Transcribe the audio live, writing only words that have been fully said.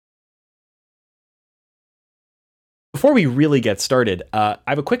Before we really get started, I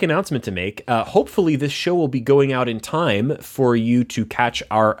have a quick announcement to make. Hopefully this show will be going out in time for you to catch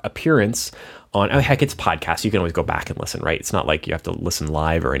our appearance on, heck, it's podcast. You can always go back and listen, right? It's not like you have to listen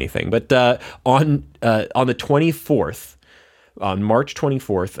live or anything. But on the 24th, on March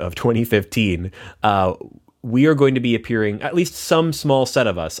 24th of 2015, we are going to be appearing, at least some small set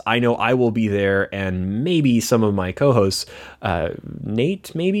of us. I know I will be there, and maybe some of my co-hosts,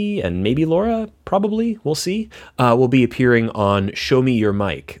 Nate maybe, and maybe Laura, probably, we'll see, will be appearing on Show Me Your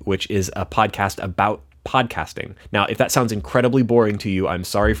Mic, which is a podcast about podcasting. Now, if that sounds incredibly boring to you, I'm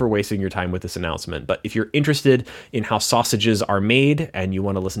sorry for wasting your time with this announcement, but if you're interested in how sausages are made and you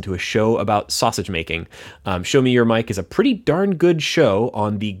want to listen to a show about sausage making, Show Me Your Mic is a pretty darn good show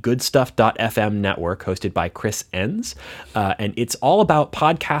on the goodstuff.fm network hosted by Chris Enns, and it's all about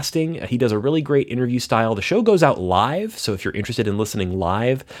podcasting. He does a really great interview style. The show goes out live, so if you're interested in listening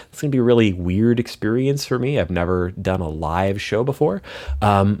live, it's going to be a really weird experience for me. I've never done a live show before,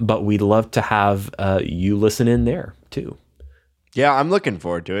 but we'd love to have you listen in there too. Yeah, I'm looking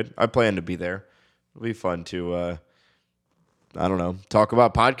forward to it. I plan to be there. It'll be fun to, I don't know, talk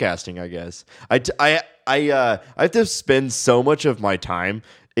about podcasting, I guess. I have to spend so much of my time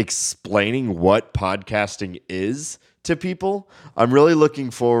explaining what podcasting is to people. I'm really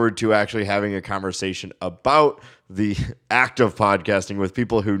looking forward to actually having a conversation about the act of podcasting with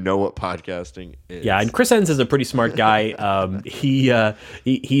people who know what podcasting is. Yeah, and Chris Enns is a pretty smart guy.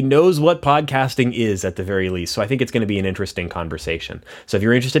 He knows what podcasting is at the very least. So I think it's going to be an interesting conversation. So if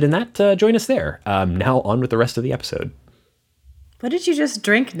you're interested in that, join us there. Now on with the rest of the episode. What did you just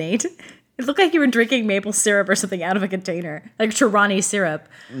drink, Nate? It looked like you were drinking maple syrup or something out of a container, like Chirani syrup.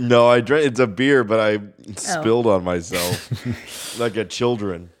 No, I drank. It's a beer, but I spilled on myself like a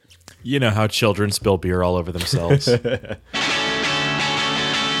children. You know how children spill beer all over themselves.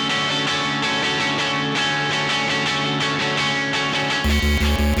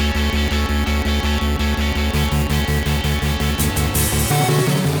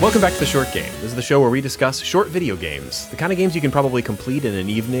 Welcome back to The Short Game. This is the show where we discuss short video games, the kind of games you can probably complete in an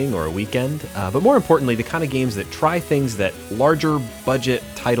evening or a weekend, but more importantly, the kind of games that try things that larger budget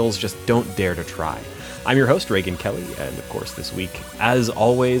titles just don't dare to try. I'm your host, Reagan Kelly, and of course this week, as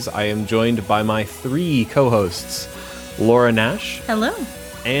always, I am joined by my three co-hosts, Laura Nash. Hello.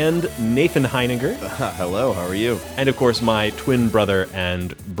 And Nathan Heininger. Hello, how are you? And of course my twin brother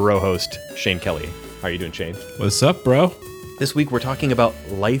and bro host, Shane Kelly. How are you doing, Shane? What's up, bro? This week we're talking about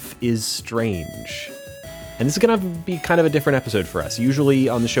Life is Strange. And this is going to be kind of a different episode for us. Usually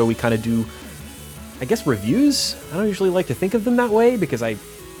on the show we kind of do, I guess, reviews. I don't usually like to think of them that way because I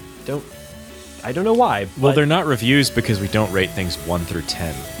don't know why. Well, they're not reviews because we don't rate things 1 through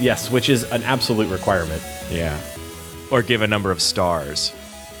 10. Yes, which is an absolute requirement. Yeah. Or give a number of stars.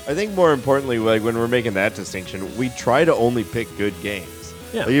 I think more importantly, like when we're making that distinction, we try to only pick good games.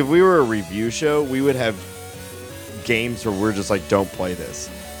 Yeah. Like if we were a review show, we would have games where we're just like, don't play this.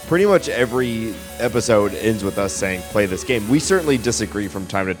 Pretty much every episode ends with us saying, play this game. We certainly disagree from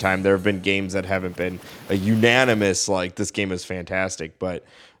time to time. There have been games that haven't been a unanimous, like, this game is fantastic, but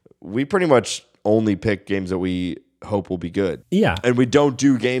we pretty much only pick games that we hope will be good. Yeah. And we don't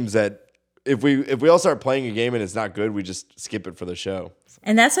do games that, if we all start playing a game and it's not good, we just skip it for the show.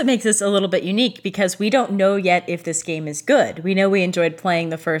 And that's what makes this a little bit unique because we don't know yet if this game is good. We know we enjoyed playing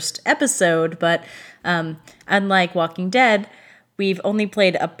the first episode, but unlike Walking Dead, we've only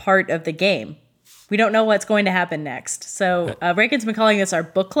played a part of the game. We don't know what's going to happen next. So Reagan's been calling this our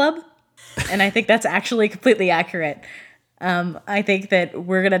book club, and I think that's actually completely accurate. I think that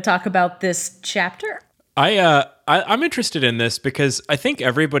we're going to talk about this chapter. I'm interested in this because I think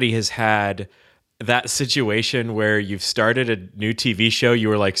everybody has had that situation where you've started a new TV show you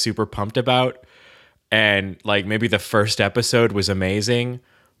were like super pumped about, and like maybe the first episode was amazing,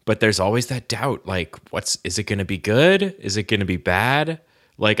 but there's always that doubt, like, is it going to be good? Is it going to be bad?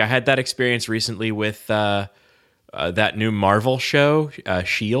 Like I had that experience recently with that new Marvel show,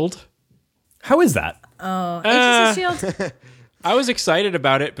 S.H.I.E.L.D. How is that? Oh, Agents of S.H.I.E.L.D. I was excited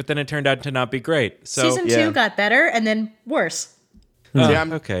about it, but then it turned out to not be great. So Season 2 got better and then worse.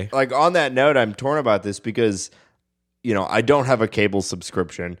 Okay. Like on that note, I'm torn about this because, you know, I don't have a cable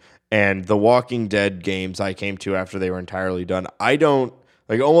subscription, and the Walking Dead games I came to after they were entirely done. I don't,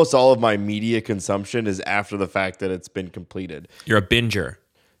 like, almost all of my media consumption is after the fact that it's been completed. You're a binger.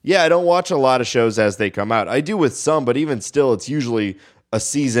 Yeah, I don't watch a lot of shows as they come out. I do with some, but even still, it's usually a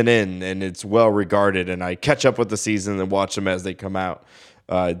season in and it's well regarded, and I catch up with the season and watch them as they come out.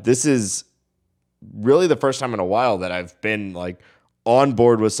 This is really the first time in a while that I've been like on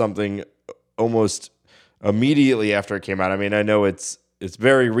board with something almost immediately after it came out. I mean, I know it's it's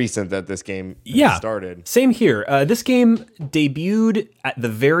very recent that this game started. Same here. This game debuted at the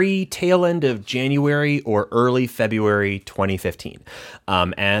very tail end of January or early February 2015.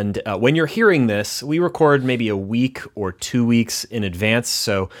 And when you're hearing this, we record maybe a week or 2 weeks in advance.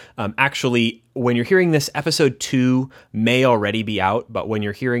 So actually, when you're hearing this, episode 2 may already be out. But when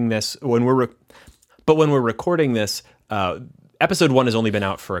you're hearing this, when we're recording this, episode 1 has only been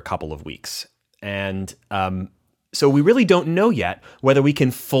out for a couple of weeks. And so we really don't know yet whether we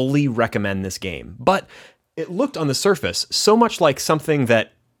can fully recommend this game. But it looked on the surface so much like something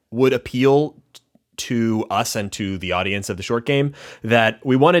that would appeal to us and to the audience of the short game that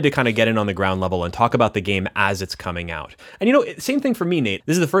we wanted to kind of get in on the ground level and talk about the game as it's coming out. And same thing for me, Nate.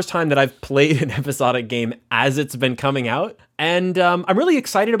 This is the first time that I've played an episodic game as it's been coming out. And I'm really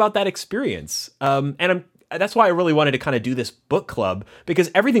excited about that experience. That's why I really wanted to kind of do this book club, because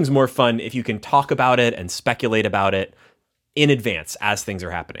everything's more fun if you can talk about it and speculate about it in advance as things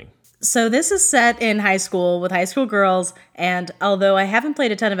are happening. So this is set in high school with high school girls, and although I haven't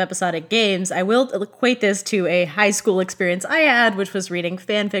played a ton of episodic games, I will equate this to a high school experience I had, which was reading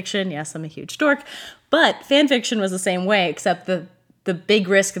fan fiction. Yes, I'm a huge dork, but fan fiction was the same way, except the big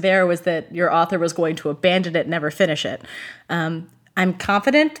risk there was that your author was going to abandon it and never finish it. I'm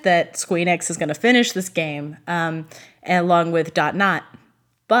confident that Squeenix is going to finish this game along with Not.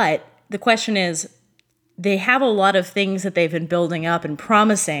 But the question is, they have a lot of things that they've been building up and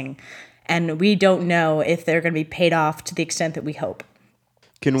promising, and we don't know if they're going to be paid off to the extent that we hope.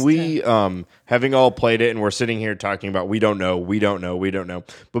 Can we, having all played it and we're sitting here talking about we don't know.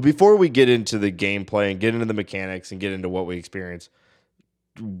 But before we get into the gameplay and get into the mechanics and get into what we experience,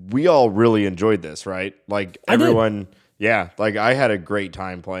 we all really enjoyed this, right? Like everyone... Yeah, like I had a great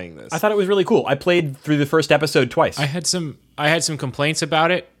time playing this. I thought it was really cool. I played through the first episode twice. I had some complaints about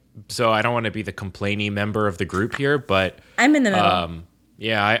it, so I don't want to be the complainy member of the group here, but I'm in the middle.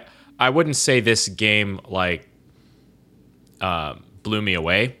 Yeah, I wouldn't say this game blew me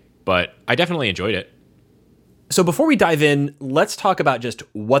away, but I definitely enjoyed it. So before we dive in, let's talk about just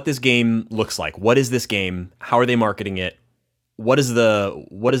what this game looks like. What is this game? How are they marketing it? What is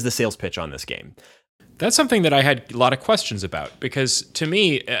the sales pitch on this game? That's something that I had a lot of questions about, because to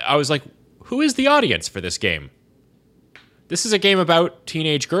me, I was like, who is the audience for this game? This is a game about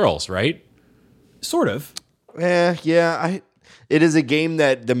teenage girls, right? Sort of. Yeah. It is a game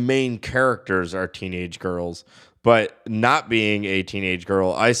that the main characters are teenage girls, but not being a teenage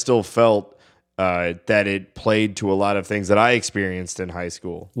girl, I still felt that it played to a lot of things that I experienced in high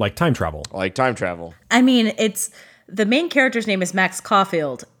school. Like time travel. I mean, the main character's name is Max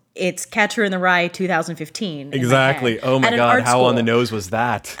Caufield. It's Catcher in the Rye 2015. Exactly. Oh my God, how on the nose was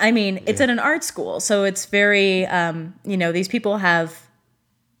that? I mean, it's at an art school, so it's very, these people have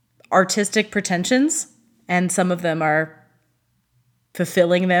artistic pretensions, and some of them are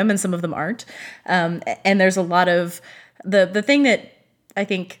fulfilling them, and some of them aren't. And there's a lot of the thing that I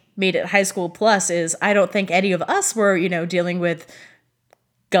think made it high school plus is I don't think any of us were, dealing with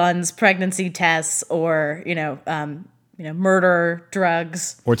guns, pregnancy tests, or murder,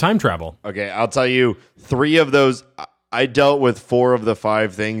 drugs, or time travel. Okay, I'll tell you 3 of those. I dealt with 4 of the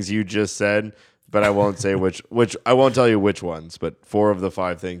 5 things you just said, but I won't say which. I won't tell you which ones, but 4 of the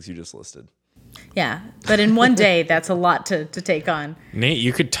 5 things you just listed. Yeah, but in one day, that's a lot to take on. Nate,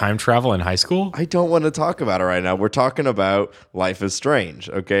 you could time travel in high school? I don't want to talk about it right now. We're talking about Life is Strange,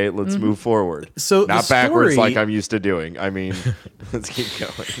 okay? Let's move forward. So not backwards like I'm used to doing. I mean, let's keep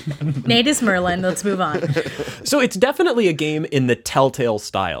going. Nate is Merlin. Let's move on. So it's definitely a game in the Telltale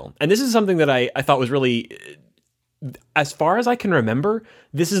style. And this is something that I thought was really, as far as I can remember,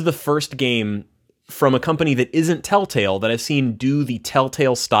 this is the first game from a company that isn't Telltale that I've seen do the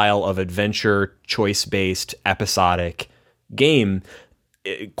Telltale style of adventure, choice-based, episodic game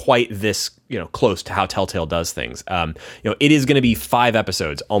quite this, close to how Telltale does things. It is going to be 5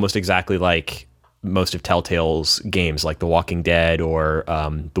 episodes, almost exactly like most of Telltale's games, like The Walking Dead or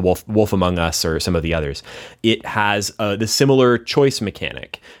The Wolf Among Us or some of the others. It has the similar choice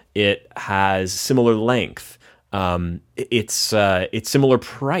mechanic. It has similar length. It's similar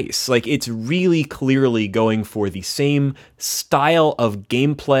price. Like, it's really clearly going for the same style of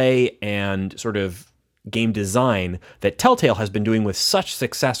gameplay and sort of game design that Telltale has been doing with such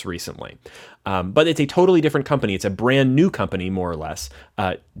success recently. But it's a totally different company. It's a brand new company, more or less.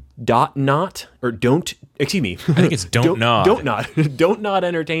 Don't Nod. I think it's Don't Nod. Don't Nod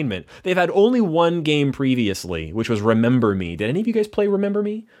Entertainment. They've had only one game previously, which was Remember Me. Did any of you guys play Remember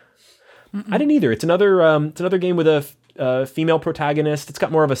Me? Mm-mm. I didn't either. It's another game with a female protagonist. It's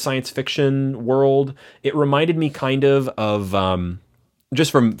got more of a science fiction world. It reminded me kind of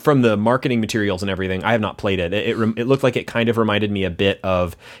just from the marketing materials and everything, I have not played it. It looked like it kind of reminded me a bit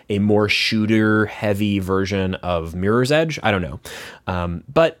of a more shooter heavy version of Mirror's Edge. I don't know.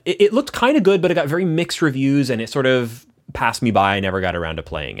 But it looked kind of good, but it got very mixed reviews and it sort of passed me by. I never got around to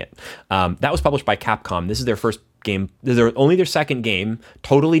playing it. That was published by Capcom. This is their first game. Only their second game,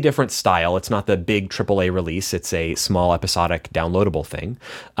 totally different style. It's not the big AAA release. It's a small episodic downloadable thing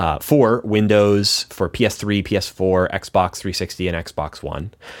for Windows, for PS3, PS4, Xbox 360, and Xbox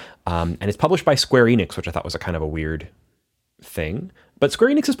One. And it's published by Square Enix, which I thought was a kind of a weird thing. But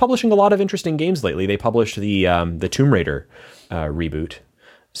Square Enix is publishing a lot of interesting games lately. They published the Tomb Raider reboot.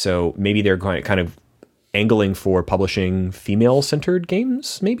 So maybe they're kind of angling for publishing female-centered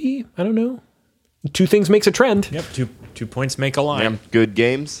games, maybe? I don't know. Two things makes a trend. Yep, 2 points make a line. Yeah, good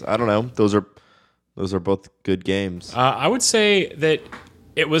games. I don't know. Those are both good games. I would say that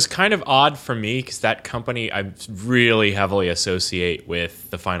it was kind of odd for me because that company I really heavily associate with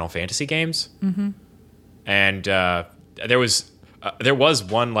the Final Fantasy games. Mm-hmm. And there was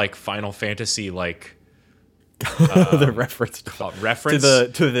one like Final Fantasy like the reference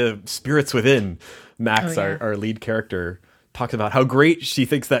to the spirits within. Max, our lead character, talks about how great she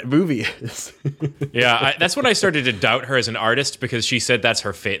thinks that movie is. Yeah, that's when I started to doubt her as an artist because she said that's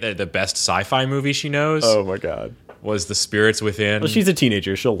her the best sci-fi movie she knows. Oh my god, was The Spirits Within. Well, she's a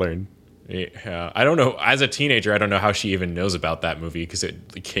teenager; she'll learn. Yeah, I don't know. As a teenager, I don't know how she even knows about that movie because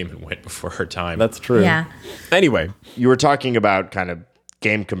it came and went before her time. That's true. Yeah. Anyway, you were talking about kind of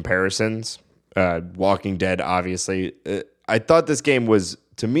game comparisons. Walking Dead, obviously. I thought this game was,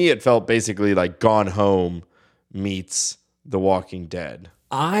 to me, it felt basically like Gone Home meets The Walking Dead.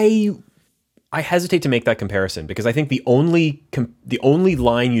 I hesitate to make that comparison because I think the only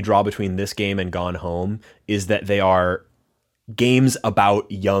line you draw between this game and Gone Home is that they are games about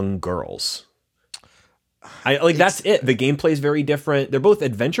young girls. That's it. The gameplay is very different. They're both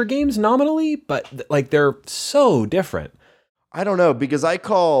adventure games nominally, but like they're so different. I don't know, because I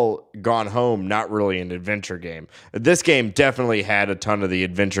call Gone Home not really an adventure game. This game definitely had a ton of the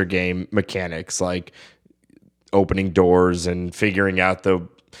adventure game mechanics, like opening doors and figuring out the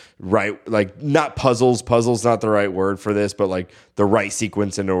right, like not puzzles. Puzzles not the right word for this, but like the right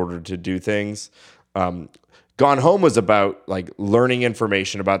sequence in order to do things. Gone Home was about like learning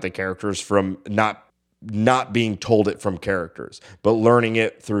information about the characters from not being told it from characters, but learning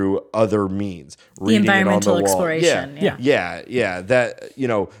it through other means. The environmental exploration. Yeah. That,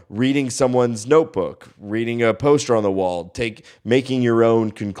 reading someone's notebook, reading a poster on the wall, making your own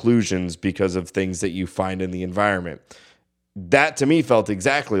conclusions because of things that you find in the environment. That to me felt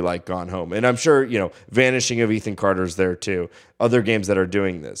exactly like Gone Home. And I'm sure, Vanishing of Ethan Carter's there too. Other games that are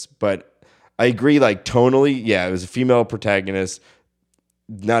doing this. But I agree, like tonally, yeah, it was a female protagonist.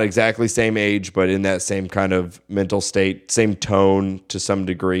 Not exactly same age, but in that same kind of mental state, same tone to some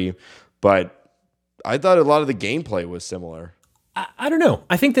degree. But I thought a lot of the gameplay was similar. I don't know.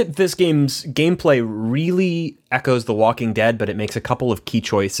 I think that this game's gameplay really echoes The Walking Dead, but it makes a couple of key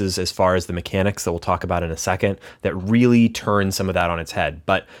choices as far as the mechanics that we'll talk about in a second that really turn some of that on its head.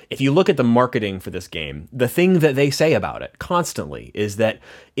 But if you look at the marketing for this game, the thing that they say about it constantly is that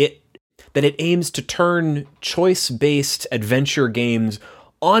it aims to turn choice-based adventure games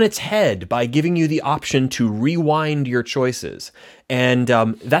on its head by giving you the option to rewind your choices. And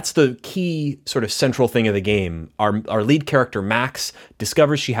that's the key sort of central thing of the game. Our lead character, Max,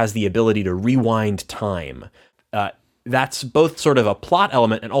 discovers she has the ability to rewind time. That's both sort of a plot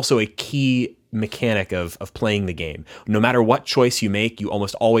element and also a key mechanic of playing the game. No matter what choice you make, you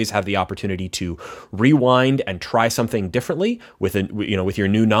almost always have the opportunity to rewind and try something differently with your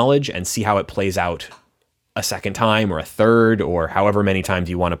new knowledge and see how it plays out a second time or a third or however many times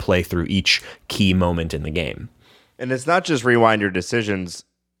you want to play through each key moment in the game. And it's not just rewind your decisions.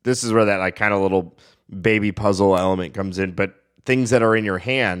 This is where that like kind of little baby puzzle element comes in, but things that are in your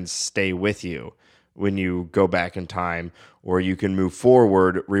hands stay with you when you go back in time, or you can move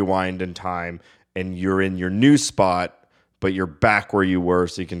forward, rewind in time, and you're in your new spot, but you're back where you were,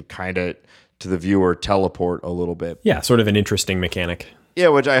 so you can kind of, to the viewer, teleport a little bit. Yeah, sort of an interesting mechanic. Yeah,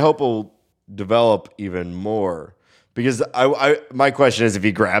 which I hope will develop even more, because my question is, if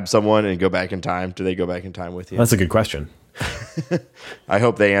you grab someone and go back in time, do they go back in time with you? That's a good question. I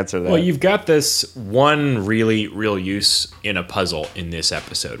hope they answer that. Well, you've got this one really real use in a puzzle in this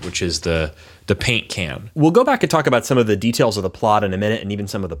episode, which is the paint can. We'll go back and talk about some of the details of the plot in a minute, and even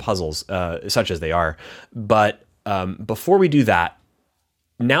some of the puzzles, such as they are. But before we do that,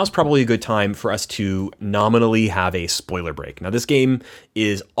 now's probably a good time for us to nominally have a spoiler break. Now, this game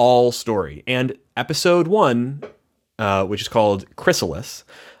is all story, and episode 1, which is called Chrysalis,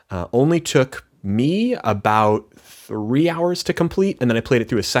 only took me about 3 hours to complete, and then I played it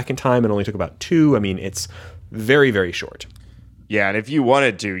through a second time and only took about 2. I mean, it's very, very short. Yeah, and if you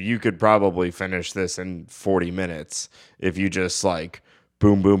wanted to, you could probably finish this in 40 minutes if you just like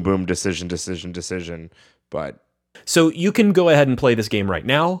boom, boom, boom, decision, decision, decision. But so you can go ahead and play this game right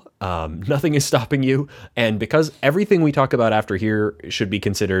now. Nothing is stopping you. And because everything we talk about after here should be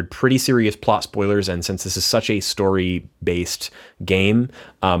considered pretty serious plot spoilers, and since this is such a story-based game,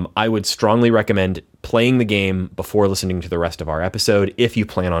 I would strongly recommend playing the game before listening to the rest of our episode if you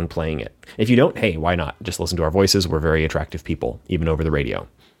plan on playing it. If you don't, hey, why not? Just listen to our voices. We're very attractive people, even over the radio.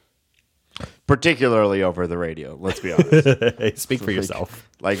 particularly over the radio, let's be honest. Speak for yourself.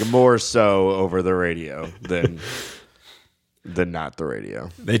 Like more so over the radio than not the radio.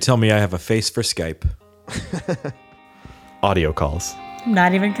 They tell me I have a face for Skype. Audio calls. I'm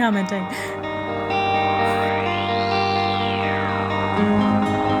not even commenting.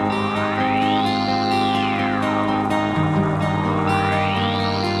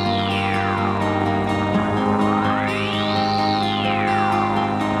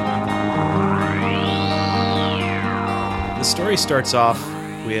 The story starts off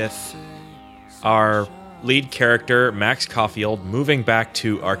with our lead character, Max Caufield, moving back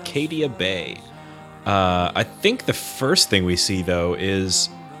to Arcadia Bay. I think the first thing we see, though, is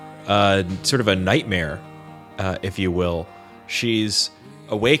sort of a nightmare, if you will. She's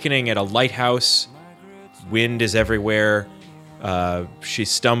awakening at a lighthouse. Wind is everywhere. She's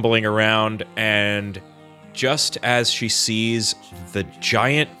stumbling around, and just as she sees the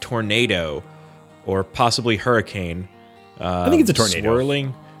giant tornado, or possibly hurricane, I think it's a tornado.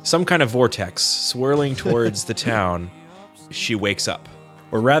 Swirling, some kind of vortex swirling towards the town, she wakes up.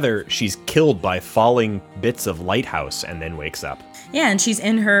 Or rather, she's killed by falling bits of lighthouse and then wakes up. Yeah, and she's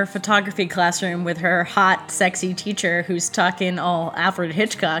in her photography classroom with her hot, sexy teacher who's talking all Alfred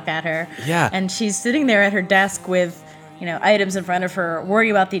Hitchcock at her. Yeah. And she's sitting there at her desk with, items in front of her,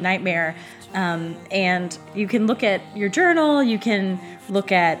 worrying about the nightmare. And you can look at your journal, you can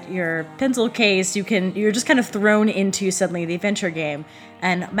look at your pencil case, you're just kind of thrown into suddenly the adventure game.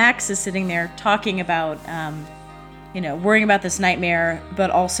 And Max is sitting there talking about, worrying about this nightmare, but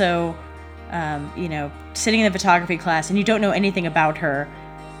also, sitting in the photography class, and you don't know anything about her.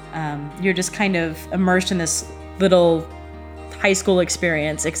 You're just kind of immersed in this little high school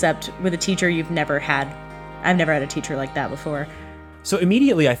experience, except with a teacher you've never had. I've never had a teacher like that before. So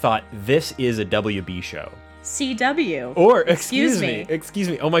immediately I thought, this is a WB show. CW. Or, excuse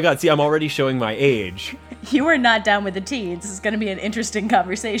me. Oh my God, see, I'm already showing my age. You are not down with the teens. This is going to be an interesting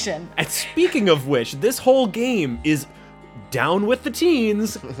conversation. And speaking of which, this whole game is down with the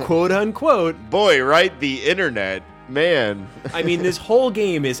teens, quote unquote. Boy, right? The internet. Man. I mean, this whole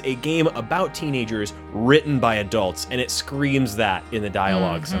game is a game about teenagers written by adults, and it screams that in the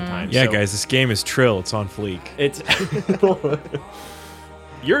dialogue sometimes. Yeah, So guys, this game is trill. It's on fleek. It's...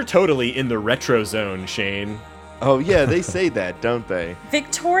 You're totally in the retro zone, Shane. Oh, yeah, they say that, don't they?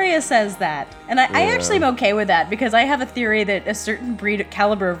 Victoria says that. And I actually am okay with that, because I have a theory that a certain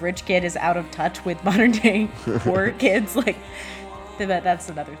caliber of rich kid is out of touch with modern day poor kids. That's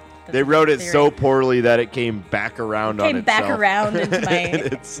another They wrote it theory. so poorly that it came back around on itself. Came back around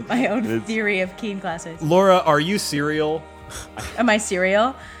into my own theory of Keen classes. Laura, are you cereal? Am I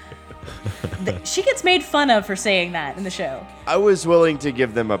cereal? She gets made fun of for saying that in the show. I was willing to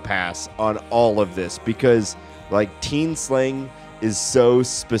give them a pass on all of this because, teen slang is so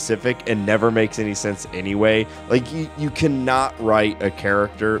specific and never makes any sense anyway. You cannot write a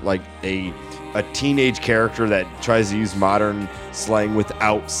character, a teenage character that tries to use modern slang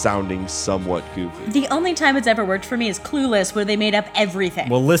without sounding somewhat goofy. The only time it's ever worked for me is Clueless, where they made up everything.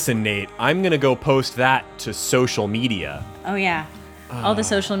 Well, listen, Nate, I'm going to go post that to social media. Oh, yeah. All the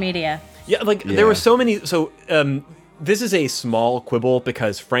social media. Yeah, there were so many. So this is a small quibble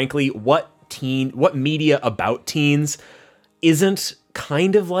because, frankly, what media about teens isn't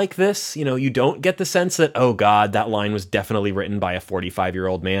kind of like this? You don't get the sense that, oh God, that line was definitely written by a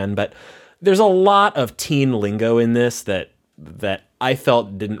 45-year-old man. But there's a lot of teen lingo in this that I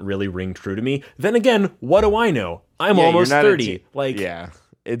felt didn't really ring true to me. Then again, what do I know? I'm almost 30.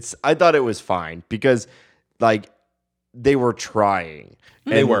 I thought it was fine because, they were trying.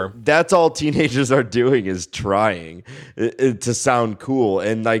 They were. That's all teenagers are doing is trying to sound cool.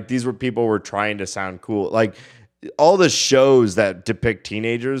 And these people were trying to sound cool. All the shows that depict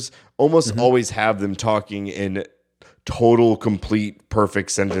teenagers almost always have them talking in total, complete,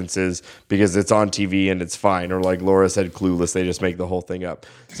 perfect sentences because it's on TV and it's fine. Or like Laura said, Clueless, they just make the whole thing up.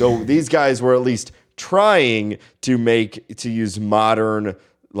 So these guys were at least trying to use modern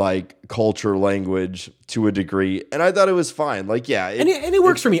like culture, language to a degree, and I thought it was fine. Like, yeah, and it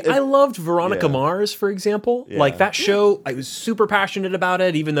works for me. I loved Veronica Mars, for example. Like that show, I was super passionate about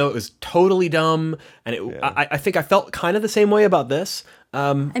it, even though it was totally dumb. And I think I felt kind of the same way about this.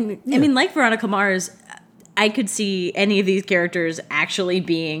 I mean, like Veronica Mars, I could see any of these characters actually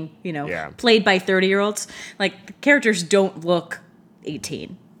being, played by 30-year-olds. Like, the characters don't look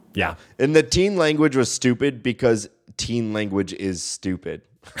 18. Yeah. And the teen language was stupid because teen language is stupid.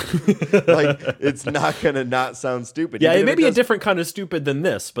 Like, it's not gonna not sound stupid. Yeah, it may be a different kind of stupid than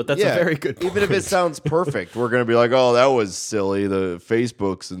this, but that's a very good point. Even if it sounds perfect, we're gonna be like, oh, that was silly, the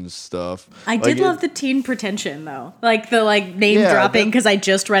Facebooks and stuff. I did love the teen pretension, though. Like, the name dropping, because I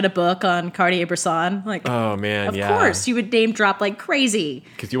just read a book on Cartier-Bresson. Like, oh, man, of course, you would name drop like crazy.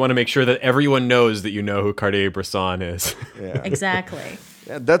 Because you want to make sure that everyone knows that you know who Cartier-Bresson is. Yeah. Exactly.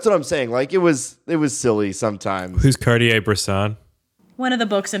 Yeah, that's what I'm saying. Like, it was silly sometimes. Who's Cartier-Bresson? One of the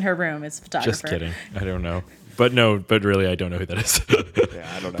books in her room is photographer. Just kidding. I don't know. But really, I don't know who that is.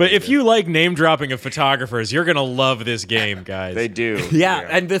 Yeah, I don't know. But if you like name dropping of photographers, you're going to love this game, guys. They do. Yeah,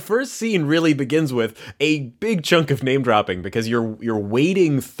 and the first scene really begins with a big chunk of name dropping because you're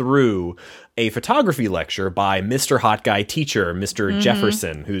wading through a photography lecture by Mr. Hot Guy Teacher, Mr.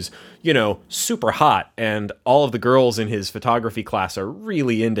 Jefferson, who's, super hot, and all of the girls in his photography class are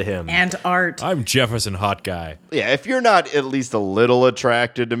really into him. And art. I'm Jefferson Hot Guy. Yeah, if you're not at least a little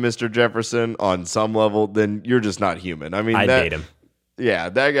attracted to Mr. Jefferson on some level, then you're just not human. I mean, I'd date him. Yeah,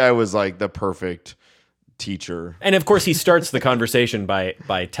 that guy was like the perfect teacher. And of course, he starts the conversation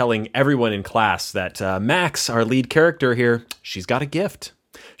by telling everyone in class that Max, our lead character here, she's got a gift.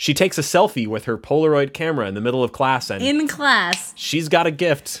 She takes a selfie with her Polaroid camera in the middle of class, and in class, she's got a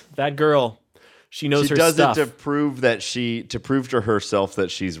gift. That girl, she knows her stuff. She does it to prove to herself that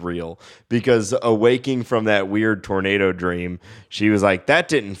she's real. Because awaking from that weird tornado dream, she was like, "That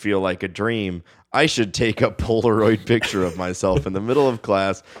didn't feel like a dream. I should take a Polaroid picture of myself in the middle of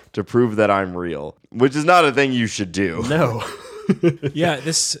class to prove that I'm real," which is not a thing you should do. No. Yeah,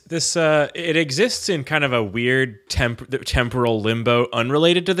 this it exists in kind of a weird temporal limbo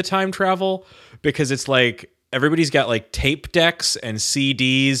unrelated to the time travel, because it's like everybody's got like tape decks and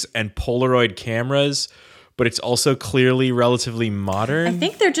CDs and Polaroid cameras, but it's also clearly relatively modern. I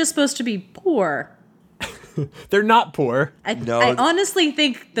think they're just supposed to be poor. They're not poor. I honestly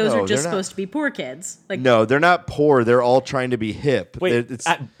think those are just supposed to be poor kids. Like, no, they're not poor. They're all trying to be hip. Wait,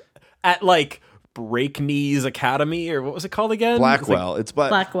 at like Breaknees Academy, or what was it called again? Blackwell. It's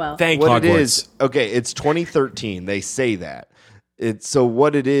Blackwell. Thank you. What it is, okay, it's 2013. They say that. So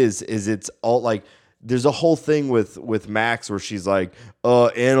what it is it's all like, there's a whole thing with Max where she's like,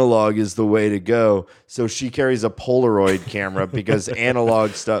 analog is the way to go. So she carries a Polaroid camera because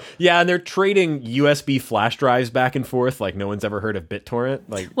analog stuff. Yeah, and they're trading USB flash drives back and forth like no one's ever heard of BitTorrent.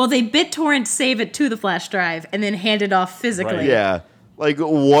 Like, well, they BitTorrent save it to the flash drive and then hand it off physically. Right. Yeah. Like,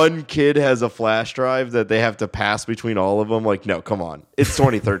 one kid has a flash drive that they have to pass between all of them. Like, no, come on. It's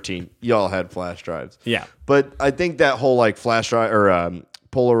 2013. Y'all had flash drives. Yeah. But I think that whole, like, flash drive or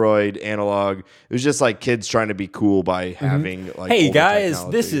Polaroid analog, it was just, like, kids trying to be cool by having, like, hey, older guys,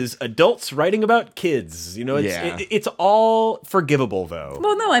 technology. this is adults writing about kids. It's all forgivable, though.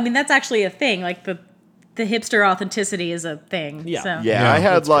 Well, no, I mean, that's actually a thing. Like, the hipster authenticity is a thing. Yeah. So. Yeah, I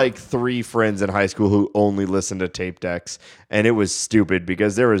had like 3 friends in high school who only listened to tape decks, and it was stupid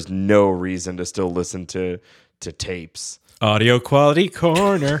because there was no reason to still listen to tapes. Audio quality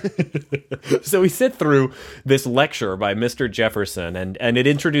corner. So we sit through this lecture by Mr. Jefferson, and it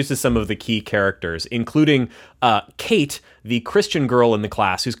introduces some of the key characters, including Kate, the Christian girl in the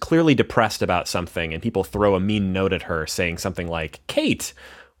class who's clearly depressed about something, and people throw a mean note at her saying something like, "Kate,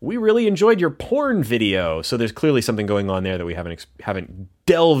 we really enjoyed your porn video." So there's clearly something going on there that we haven't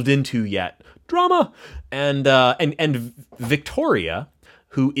delved into yet. Drama. And Victoria,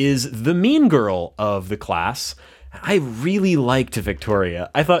 who is the mean girl of the class. I really liked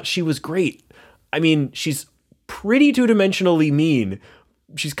Victoria. I thought she was great. I mean, she's pretty two-dimensionally mean.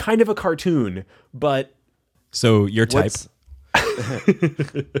 She's kind of a cartoon, but... So your type...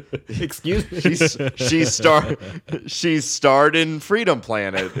 Excuse me. She starred in Freedom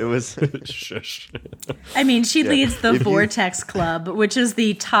Planet. It was. Shush. I mean, she leads the Vortex Club, which is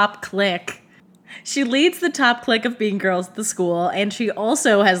the top clique. She leads the top clique of being girls at the school, and she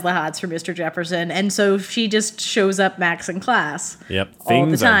also has the hots for Mr. Jefferson, and so she just shows up Max in class. Yep, all the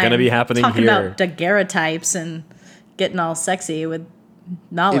things are time, going to be happening talking here. about daguerreotypes and getting all sexy with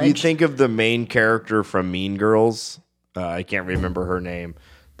knowledge. If you think of the main character from Mean Girls, I can't remember her name,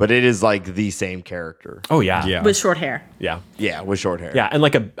 but it is like the same character. Oh, yeah. Yeah. with short hair. Yeah. Yeah, with short hair. Yeah, and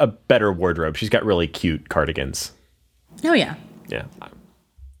like a better wardrobe. She's got really cute cardigans. Oh, yeah. Yeah.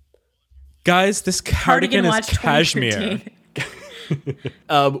 Guys, this cardigan is Watch cashmere.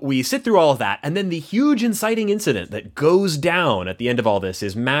 2013. We sit through all of that, and then the huge inciting incident that goes down at the end of all this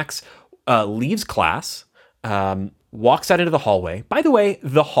is Max leaves class, walks out into the hallway. By the way,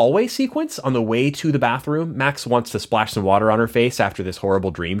 the hallway sequence on the way to the bathroom, Max wants to splash some water on her face after this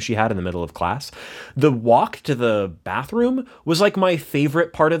horrible dream she had in the middle of class. The walk to the bathroom was like my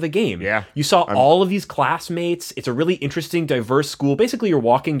favorite part of the game. Yeah. You saw all of these classmates. It's a really interesting, diverse school. Basically, you're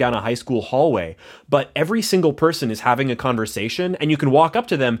walking down a high school hallway, but every single person is having a conversation, and you can walk up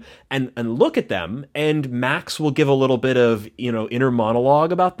to them and look at them, and Max will give a little bit of, inner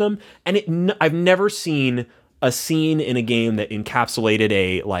monologue about them. And I've never seen a scene in a game that encapsulated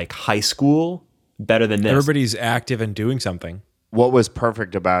a high school better than this. Everybody's active and doing something. What was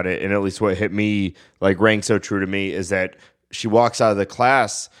perfect about it, and at least what hit me, rang so true to me, is that she walks out of the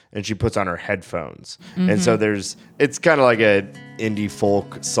class and she puts on her headphones. Mm-hmm. And so it's kind of like a indie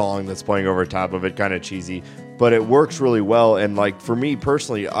folk song that's playing over top of it, kind of cheesy, but it works really well. And for me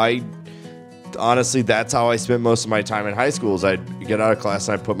personally, honestly, that's how I spent most of my time in high school. Is I'd get out of class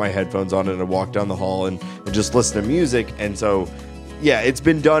and I'd put my headphones on and I'd walk down the hall and just listen to music. And so, yeah, it's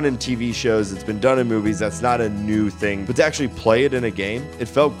been done in TV shows. It's been done in movies. That's not a new thing. But to actually play it in a game, it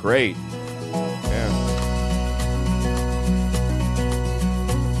felt great. Yeah.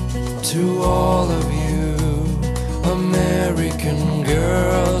 To all of you American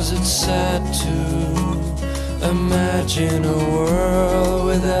girls, it's sad to imagine a world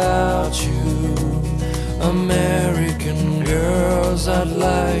without you. American girls, I'd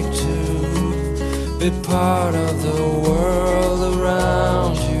like to be part of the world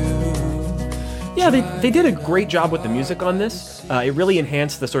around you. Yeah, they did a great job with the music on this. It really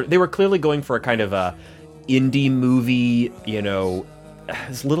enhanced the sort of... They were clearly going for a kind of a indie movie,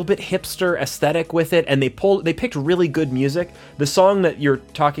 this little bit hipster aesthetic with it, and they picked really good music. The song that you're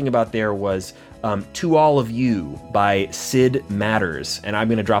talking about there was To All of You by Sid Matters, and I'm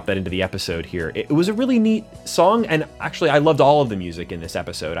going to drop that into the episode here. It was a really neat song, and actually I loved all of the music in this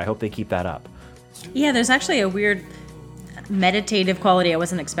episode. I hope they keep that up. Yeah, there's actually a weird meditative quality I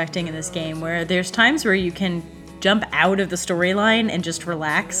wasn't expecting in this game, where there's times where you can jump out of the storyline and just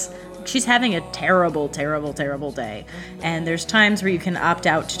relax. She's having a terrible, terrible, terrible day, and there's times where you can opt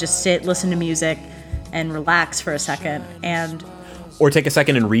out to just sit, listen to music, and relax for a second, or take a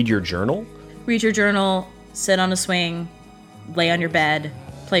second and read your journal. Read your journal, sit on a swing, lay on your bed,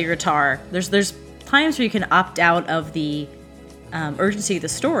 play your guitar. There's times where you can opt out of the urgency of the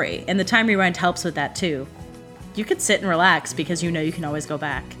story, and the time rewind helps with that too. You could sit and relax because you can always go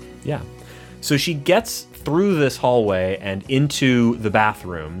back. Yeah. So she gets through this hallway and into the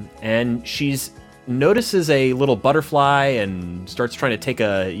bathroom, and notices a little butterfly and starts trying to take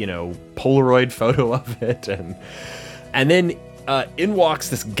a Polaroid photo of it, and then in walks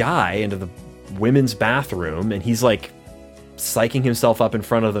this guy into the women's bathroom, and he's psyching himself up in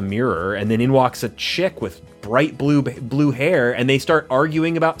front of the mirror, and then in walks a chick with bright blue hair, and they start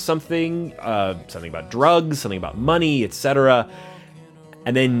arguing about something about drugs, something about money, etc.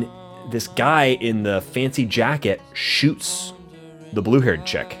 And then this guy in the fancy jacket shoots the blue-haired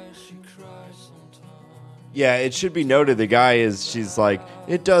chick. Yeah, it should be noted she's like,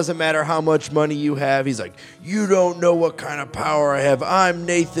 it doesn't matter how much money you have. He's like, you don't know what kind of power I have. I'm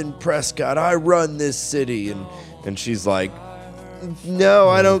Nathan Prescott. I run this city. And she's like, no,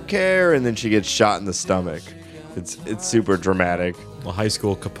 I don't care. And then she gets shot in the stomach. It's super dramatic. Well, high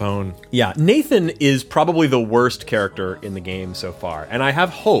school Capone. Yeah, Nathan is probably the worst character in the game so far, and I have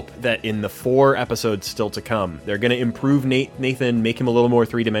hope that in the 4 episodes still to come, they're going to improve Nathan, make him a little more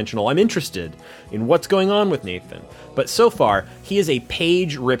three-dimensional. I'm interested in what's going on with Nathan, but so far, he is a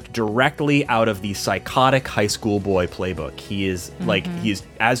page ripped directly out of the psychotic high school boy playbook. He is he is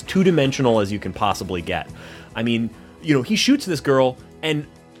as two-dimensional as you can possibly get. I mean, he shoots this girl, and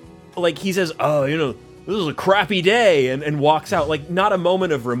he says, oh, this is a crappy day, and walks out. Not a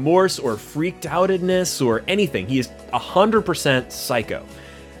moment of remorse or freaked outedness or anything. He is 100% psycho.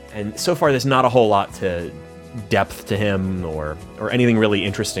 And so far, there's not a whole lot to depth to him or anything really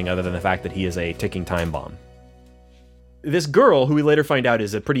interesting other than the fact that he is a ticking time bomb. This girl, who we later find out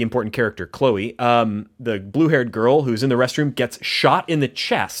is a pretty important character, Chloe, the blue-haired girl who's in the restroom, gets shot in the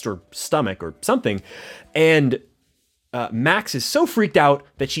chest or stomach or something, and Max is so freaked out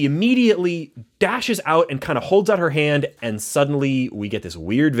that she immediately dashes out and kind of holds out her hand, and suddenly we get this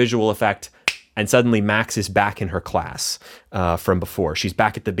weird visual effect, and suddenly Max is back in her class from before. She's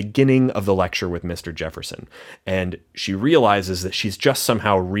back at the beginning of the lecture with Mr. Jefferson, and she realizes that she's just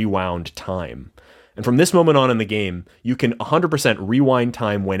somehow rewound time. And from this moment on in the game, you can 100% rewind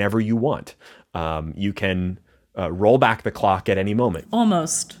time whenever you want. You can roll back the clock at any moment.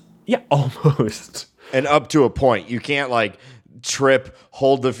 Almost. Yeah, almost. And up to a point. You can't like trip,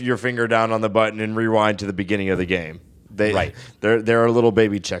 hold your finger down on the button and rewind to the beginning of the game. Right. There are little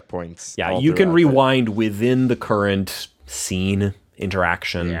baby checkpoints. Yeah, you can rewind within the current scene,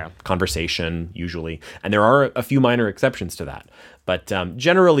 interaction, conversation, usually. And there are a few minor exceptions to that. But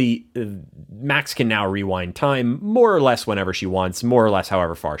generally, Max can now rewind time more or less whenever she wants, more or less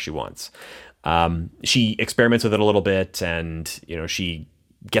however far she wants. She experiments with it a little bit, and she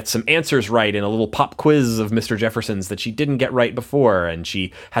gets some answers right in a little pop quiz of Mr. Jefferson's that she didn't get right before, and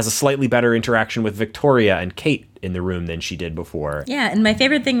she has a slightly better interaction with Victoria and Kate in the room than she did before. Yeah, and my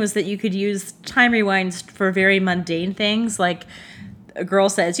favorite thing was that you could use time rewinds for very mundane things, like a girl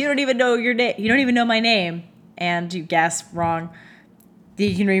says, "You don't even know your name. You don't even know my name," and you guess wrong.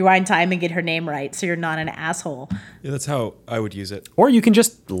 You can rewind time and get her name right, so you're not an asshole. Yeah, that's how I would use it. Or you can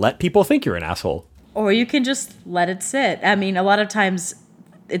just let people think you're an asshole. Or you can just let it sit. I mean, a lot of times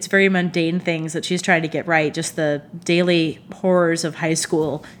it's very mundane things that she's trying to get right, just the daily horrors of high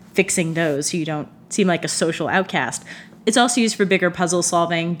school, fixing those so you don't seem like a social outcast. It's also used for bigger puzzle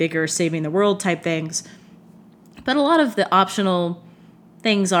solving, bigger saving the world type things. But a lot of the optional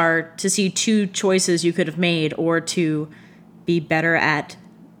things are to see two choices you could have made or to be better at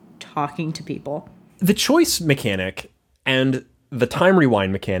talking to people. The choice mechanic and the time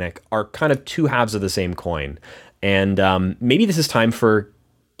rewind mechanic are kind of two halves of the same coin. And maybe this is time for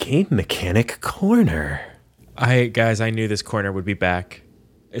Game Mechanic Corner. Guys, I knew this corner would be back.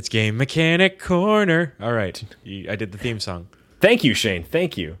 It's Game Mechanic Corner. All right. I did the theme song. Thank you, Shane.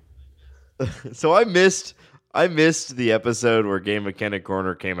 Thank you. So I missed the episode where Game Mechanic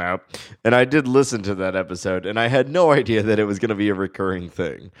Corner came out, and I did listen to that episode, and I had no idea that it was going to be a recurring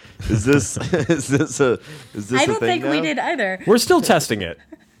thing. Is this a thing I don't think now? we did either. We're still testing it.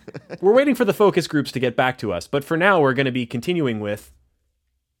 We're waiting for the focus groups to get back to us, but for now we're going to be continuing with...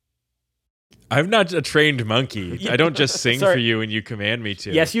 I'm not a trained monkey. I don't just sing for you when you command me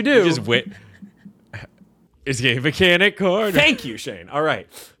to. Yes, you do. You just wait. It's Game Mechanic Corner. Thank you, Shane. All right.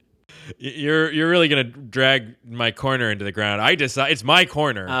 You're really gonna drag my corner into the ground. I decide it's my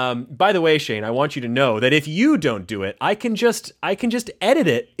corner. By the way, Shane, I want you to know that if you don't do it, I can just edit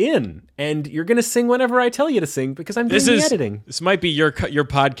it in, and you're gonna sing whenever I tell you to sing because I'm doing the editing. This might be your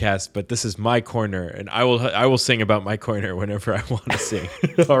podcast, but this is my corner, and I will sing about my corner whenever I want to sing.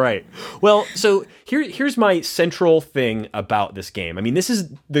 All right. Well, so here's my central thing about this game. I mean, this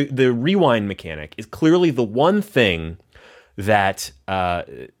is the rewind mechanic is clearly the one thing that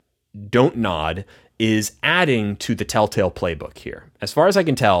Don't Nod is adding to the Telltale playbook here. As far as I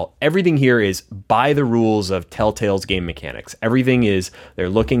can tell, everything here is by the rules of Telltale's game mechanics. Everything is, they're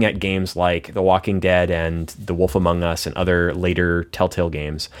looking at games like The Walking Dead and The Wolf Among Us and other later Telltale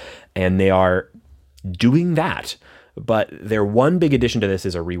games, and they are doing that. But their one big addition to this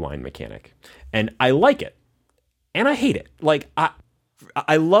is a rewind mechanic. And I like it, and I hate it. Like,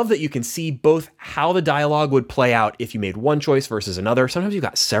 I love that you can see both how the dialogue would play out if you made one choice versus another. Sometimes you've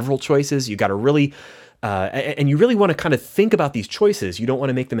got several choices. You got to really, and you really want to kind of think about these choices. You don't want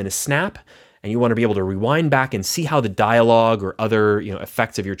to make them in a snap, and you want to be able to rewind back and see how the dialogue or other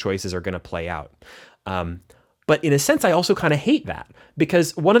effects of your choices are going to play out. But in a sense, I also kind of hate that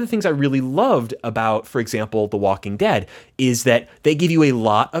because one of the things I really loved about, for example, The Walking Dead is that they give you a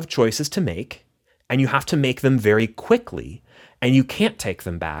lot of choices to make, and you have to make them very quickly. And you can't take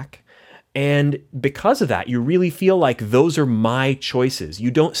them back. And because of that, you really feel like those are my choices.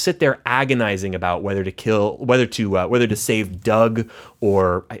 You don't sit there agonizing about whether to save Doug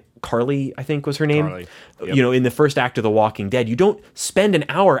or Carly, I think was her name. Carly. Yep. In the first act of The Walking Dead, you don't spend an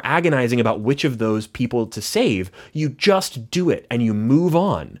hour agonizing about which of those people to save. You just do it and you move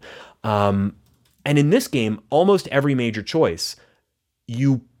on. And in this game, almost every major choice,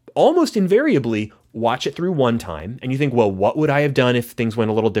 you almost invariably watch it through one time and you think, well, what would I have done if things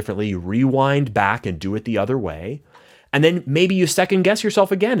went a little differently? You rewind back and do it the other way. And then maybe you second guess yourself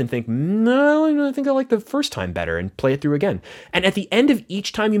again and think, no, I think I like the first time better, and play it through again. And at the end of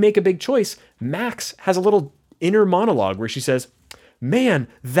each time you make a big choice, Max has a little inner monologue where she says, man,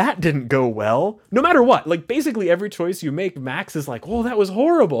 that didn't go well. No matter what, like basically every choice you make, Max is like, oh, that was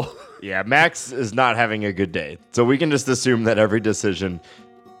horrible. Yeah, Max is not having a good day. So we can just assume that every decision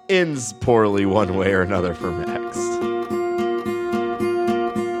ends poorly one way or another for Max.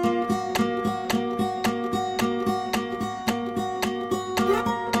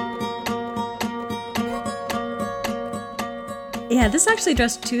 Yeah, this actually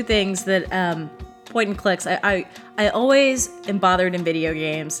addressed two things that point and clicks. I always am bothered in video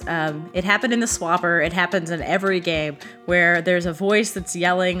games. It happened in the Swapper. It happens in every game where there's a voice that's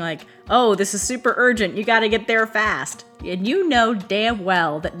yelling like, "Oh, this is super urgent. You got to get there fast." And you know damn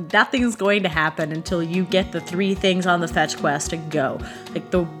well that nothing's going to happen until you get the 3 things on the fetch quest and go.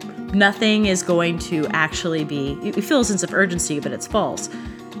 Like nothing is going to actually be. You feel a sense of urgency, but it's false.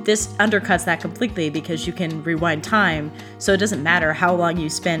 This undercuts that completely because you can rewind time, so it doesn't matter how long you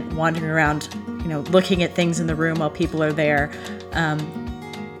spent wandering around, looking at things in the room while people are there.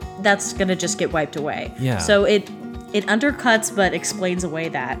 That's gonna just get wiped away. Yeah. So it undercuts but explains away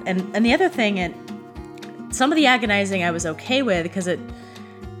that. And the other thing, some of the agonizing I was okay with because it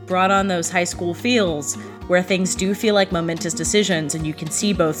brought on those high school feels where things do feel like momentous decisions and you can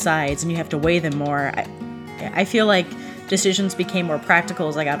see both sides and you have to weigh them more. I feel like decisions became more practical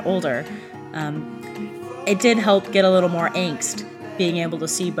as I got older. It did help get a little more angst, being able to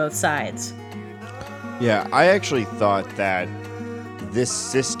see both sides. Yeah, I actually thought that this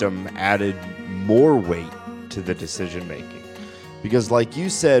system added more weight to the decision making. Because like you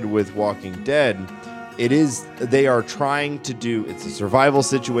said with Walking Dead, they are trying to do, it's a survival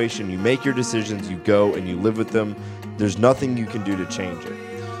situation. You make your decisions, you go and you live with them. There's nothing you can do to change it.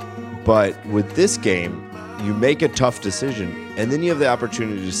 But with this game, you make a tough decision, and then you have the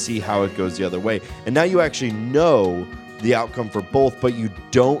opportunity to see how it goes the other way. And now you actually know the outcome for both, but you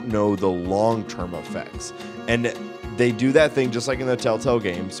don't know the long-term effects. And they do that thing just like in the Telltale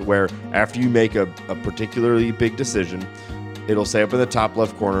games, where after you make a particularly big decision, it'll say up in the top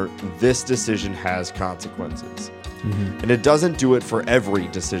left corner, this decision has consequences. Mm-hmm. And it doesn't do it for every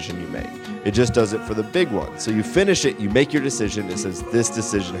decision you make. It just does it for the big one. So you finish it, you make your decision, it says this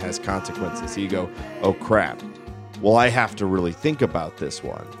decision has consequences. So you go, oh crap. Well, I have to really think about this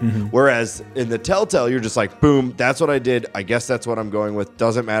one. Mm-hmm. Whereas in the Telltale, you're just like, boom, that's what I did. I guess that's what I'm going with.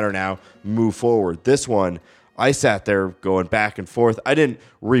 Doesn't matter now. Move forward. This one, I sat there going back and forth. I didn't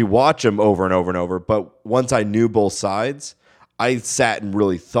rewatch them over and over and over, but once I knew both sides, I sat and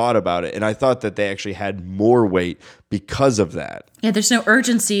really thought about it, and I thought that they actually had more weight because of that. Yeah, there's no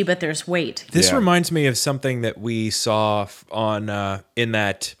urgency, but there's weight. This reminds me of something that we saw on in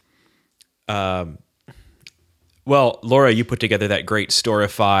that. Well, Laura, you put together that great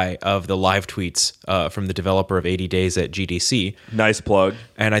storify of the live tweets from the developer of 80 Days at GDC. Nice plug.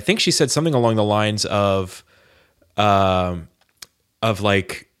 And I think she said something along the lines of the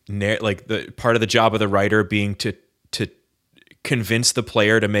part of the job of the writer being to convince the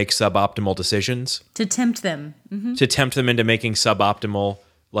player to make suboptimal decisions. To tempt them. Mm-hmm. To tempt them into making suboptimal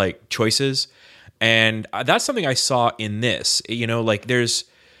choices. And that's something I saw in this.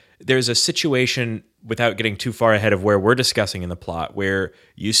 There's a situation, without getting too far ahead of where we're discussing in the plot, where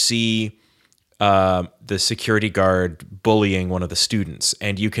you see the security guard bullying one of the students,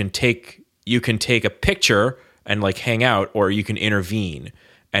 and you can take a picture and hang out, or you can intervene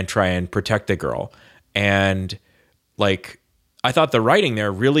and try and protect the girl. And I thought the writing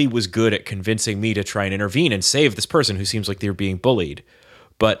there really was good at convincing me to try and intervene and save this person who seems like they're being bullied.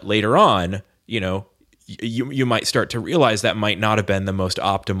 But later on, you might start to realize that might not have been the most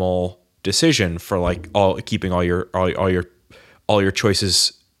optimal decision for keeping all your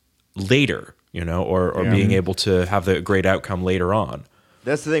choices later, or being able to have the great outcome later on.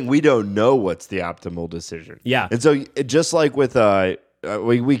 That's the thing. We don't know what's the optimal decision. Yeah. And so just like with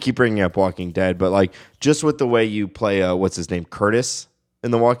we keep bringing up Walking Dead, but just with the way you play what's his name, Curtis in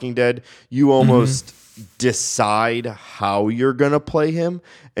The Walking Dead, you almost decide how you're gonna play him,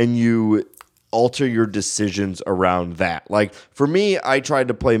 and you alter your decisions around that. For me, I tried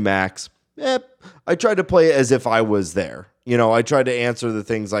to play Max. I tried to play it as if I was there. I tried to answer the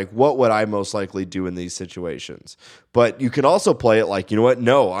things like, what would I most likely do in these situations? But you can also play it you know what?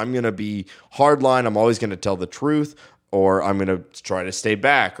 No, I'm going to be hardline. I'm always going to tell the truth, or I'm going to try to stay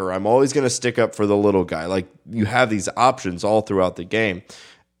back, or I'm always going to stick up for the little guy. You have these options all throughout the game,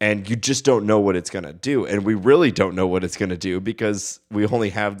 and you just don't know what it's going to do. And we really don't know what it's going to do because we only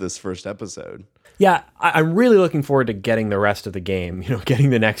have this first episode. Yeah, I'm really looking forward to getting the rest of the game,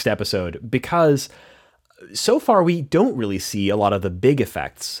 getting the next episode, because so far we don't really see a lot of the big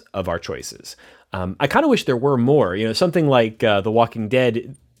effects of our choices. I kind of wish there were more. Something like The Walking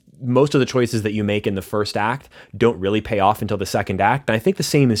Dead, most of the choices that you make in the first act don't really pay off until the second act, and I think the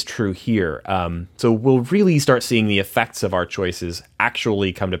same is true here. So we'll really start seeing the effects of our choices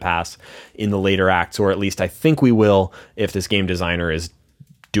actually come to pass in the later acts, or at least I think we will if this game designer is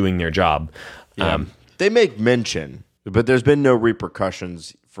doing their job. Yeah. They make mention, but there's been no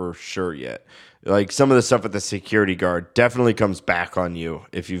repercussions for sure yet. Some of the stuff with the security guard definitely comes back on you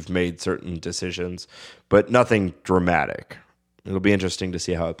if you've made certain decisions, but nothing dramatic. It'll be interesting to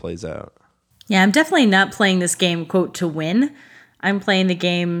see how it plays out. Yeah, I'm definitely not playing this game, quote, to win. I'm playing the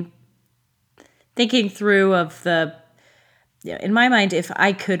game thinking through of in my mind, if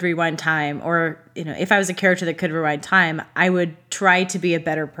I could rewind time, or, if I was a character that could rewind time, I would try to be a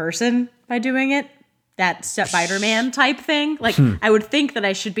better person by doing it. That Spider-Man type thing. Like, I would think that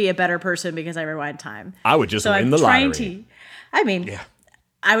I should be a better person because I rewind time. I would just win the lottery.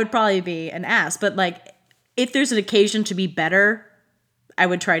 I would probably be an ass, but if there's an occasion to be better, I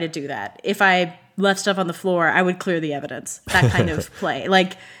would try to do that. If I left stuff on the floor, I would clear the evidence. That kind of play.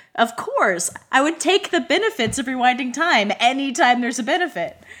 Of course, I would take the benefits of rewinding time anytime there's a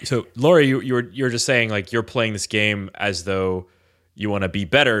benefit. So, Lori, you're just saying you're playing this game as though you want to be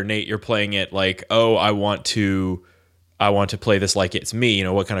better. Nate, you're playing it like, oh, I want to play this like it's me.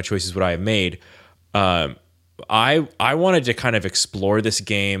 What kind of choices would I have made? I wanted to kind of explore this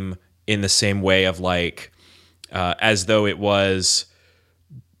game in the same way of as though it was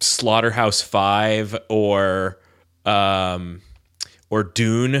Slaughterhouse 5 or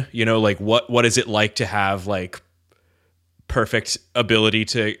Dune. What is it like to have perfect ability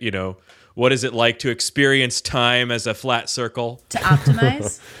to what is it like to experience time as a flat circle? To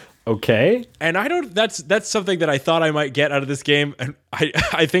optimize? Okay. And that's something that I thought I might get out of this game. And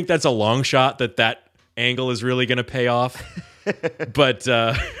I think that's a long shot that angle is really going to pay off. But,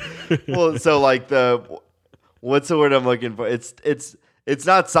 well, so what's the word I'm looking for? It's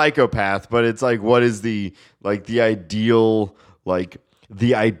not psychopath, but it's what is the ideal,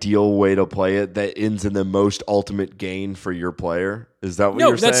 the ideal way to play it that ends in the most ultimate gain for your player? Is that what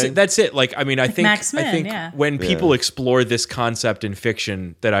you're saying? That's it. I think Max Min, I think yeah. when people explore this concept in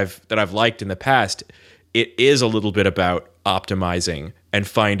fiction that I've liked in the past, it is a little bit about optimizing and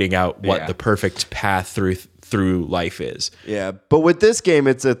finding out what the perfect path through life is. Yeah, but with this game,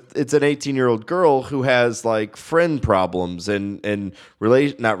 it's an 18-year-old girl who has friend problems and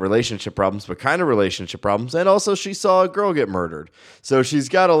not relationship problems, but kind of relationship problems, and also she saw a girl get murdered, so she's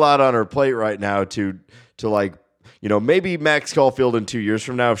got a lot on her plate right now to maybe Max Caufield in 2 years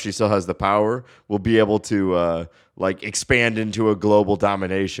from now, if she still has the power, will be able to expand into a global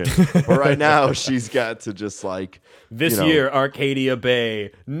domination. But right now, she's got to just this year, Arcadia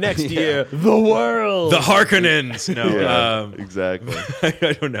Bay. Next year, the world. The Harkonnens. No, exactly.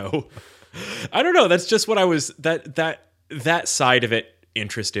 I don't know. That's just what I was. That side of it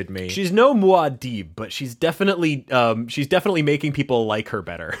interested me. She's no Muad'Dib, but she's definitely making people like her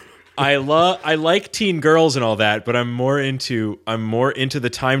better. I like teen girls and all that, but I'm more into the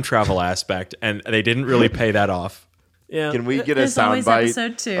time travel aspect, and they didn't really pay that off. Yeah. Can we get a There's always soundbite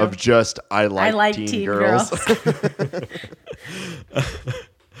episode 2. of just I like teen girls?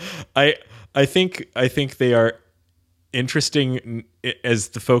 I think they are interesting as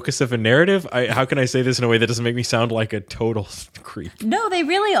the focus of a narrative. How can I say this in a way that doesn't make me sound like a total creep? No, they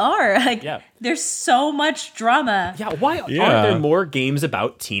really are. There's so much drama. Yeah, why aren't there more games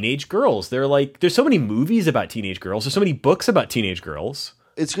about teenage girls? There's so many movies about teenage girls. There's so many books about teenage girls.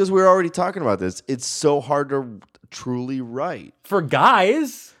 It's because we're already talking about this. It's so hard to truly write for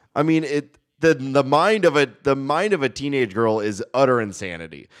guys. I mean, the mind of a teenage girl is utter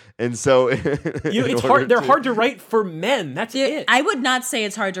insanity, and so it's hard. They're hard to write for men. That's it. I would not say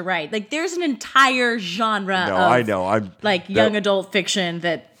it's hard to write. There's an entire genre. No, of, I know. I'm young adult fiction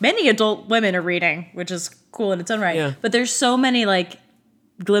that many adult women are reading, which is cool in its own right. Yeah. But there's so many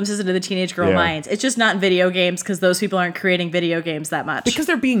glimpses into the teenage girl minds. It's just not in video games because those people aren't creating video games that much because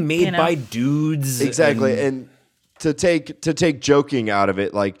they're being made by dudes. Exactly, and to take joking out of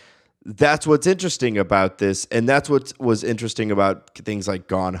it, that's what's interesting about this, and that's what was interesting about things like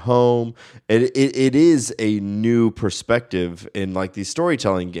Gone Home. It is a new perspective in these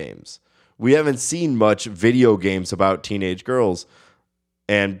storytelling games. We haven't seen much video games about teenage girls,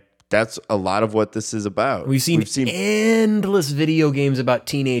 and that's a lot of what this is about. We've seen endless video games about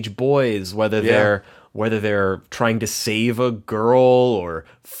teenage boys, whether they're trying to save a girl or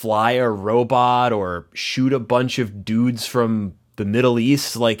fly a robot or shoot a bunch of dudes from the Middle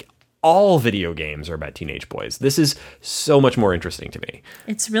East. All video games are about teenage boys. This is so much more interesting to me.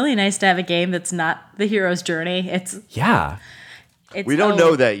 It's really nice to have a game that's not the hero's journey. We don't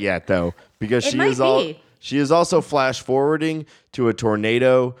know that yet, though, because she is also flash forwarding to a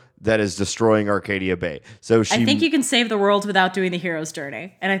tornado that is destroying Arcadia Bay. So I think you can save the world without doing the hero's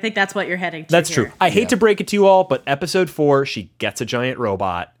journey, and I think that's what you're heading to. That's true. I hate to break it to you all, but episode 4, she gets a giant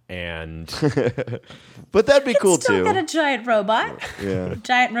robot and But that'd be cool Still too. got a giant robot. Yeah.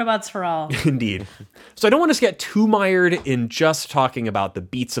 Giant robots for all. indeed. So I don't want us to get too mired in just talking about the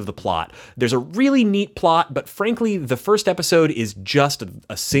beats of the plot. There's a really neat plot, but frankly, the first episode is just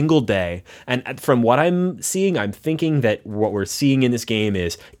a single day. And from what I'm seeing, I'm thinking that what we're seeing in this game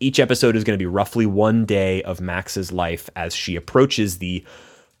is each episode is going to be roughly one day of Max's life as she approaches the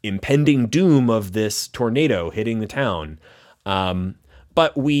impending doom of this tornado hitting the town.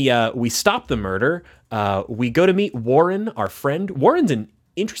 But we stop the murder. We go to meet Warren, our friend. Warren's an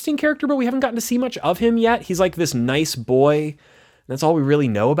interesting character, but we haven't gotten to see much of him yet. He's like this nice boy. That's all we really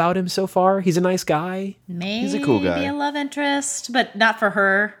know about him so far. He's a nice guy. Maybe He's a cool guy. a love interest, but not for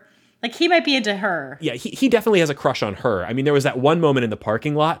her. Like, he might be into her. Yeah, he definitely has a crush on her. I mean, there was that one moment in the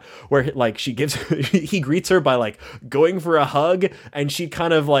parking lot where like he greets her by like going for a hug, and she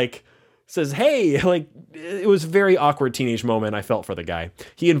kind of like says, "Hey," like it was a very awkward teenage moment I felt for the guy.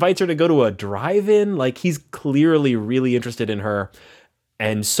 He invites her to go to a drive-in, like he's clearly really interested in her.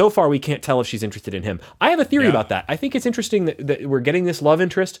 And so far, we can't tell if she's interested in him. I have a theory about that. I think it's interesting that we're getting this love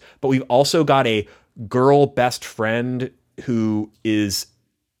interest, but we've also got a girl best friend who is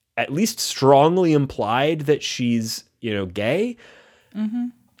at least strongly implied that she's, gay. Mm-hmm.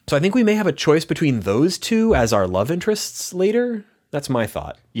 So I think we may have a choice between those two as our love interests later. That's my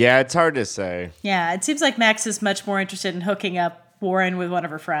thought. Yeah, it's hard to say. Yeah, it seems like Max is much more interested in hooking up Warren with one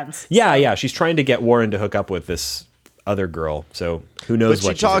of her friends. Yeah. She's trying to get Warren to hook up with this other girl. So who knows But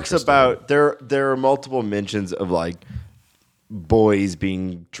what she talks about there are multiple mentions of like boys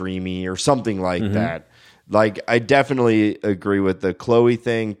being dreamy or something like that. Like I definitely agree with the Chloe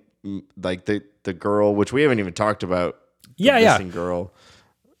thing, like the girl, which we haven't even talked about. The missing girl.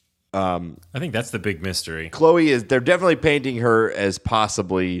 I think that's the big mystery. Chloe they're definitely painting her as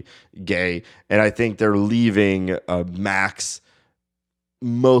possibly gay, and I think they're leaving Max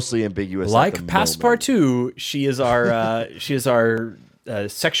mostly ambiguous. Like at the Passepartout, she is our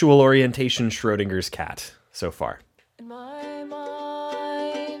sexual orientation Schrodinger's cat so far. In my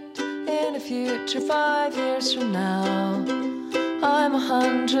mind, in a future 5 years from now, I'm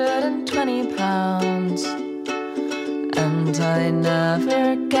 120 pounds. And I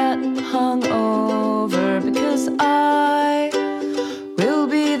never get hung over because I will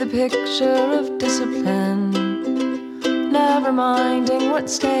be the picture of discipline, never minding what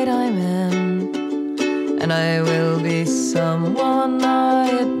state I'm in. And I will be someone I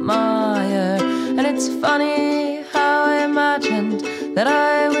admire. And it's funny how I imagined that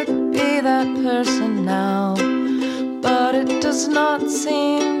I would be that person now, but it does not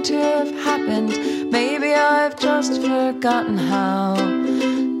seem to have happened. Maybe I've just forgotten how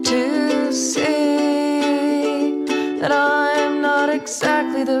to see that I'm not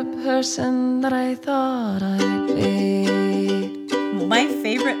exactly the person that I thought I'd be. My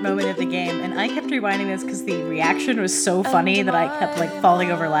favorite moment of the game, and I kept rewinding this because the reaction was so funny that I kept like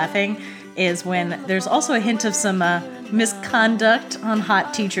falling over laughing, is when there's also a hint of some misconduct on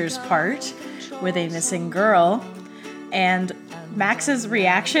Hot Teacher's part with a missing girl, and Max's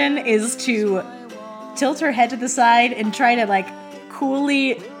reaction is to tilt her head to the side and try to like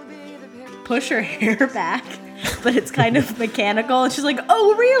coolly push her hair back, but it's kind of mechanical, and she's like,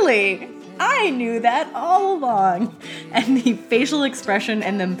 "Oh, really? I knew that all along." And the facial expression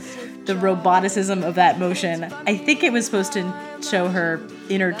and the roboticism of that motion, I think it was supposed to show her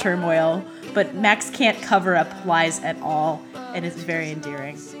inner turmoil, but Max can't cover up lies at all, and it's very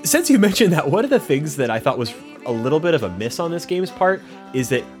endearing. Since you mentioned that, one of the things that I thought was a little bit of a miss on this game's part is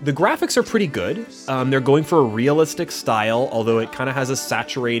that the graphics are pretty good. They're going for a realistic style, although it kind of has a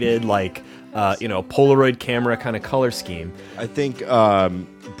saturated, like, Polaroid camera kind of color scheme. I think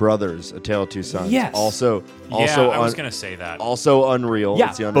Brothers, A Tale of Two Sons. Yes. Also, I was going to say that. Also Unreal. Yeah,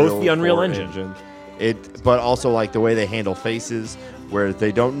 it's the both the Unreal 4 engine. But also like the way they handle faces, where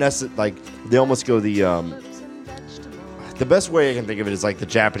they don't necessarily they almost go the best way I can think of it is like the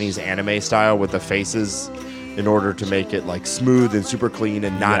Japanese anime style with the faces, in order to make it like smooth and super clean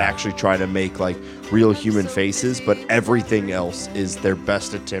and not actually try to make like real human faces, but everything else is their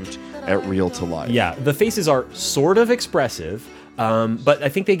best attempt at real to life. Yeah, the faces are sort of expressive, but I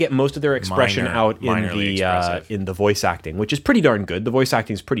think they get most of their expression out in the voice acting, which is pretty darn good. The voice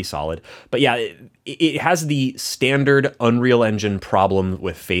acting is pretty solid. But yeah, it has the standard Unreal Engine problem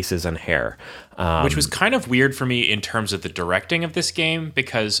with faces and hair. Which was kind of weird for me in terms of the directing of this game,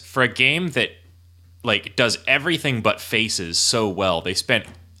 because for a game that like does everything but faces so well, they spent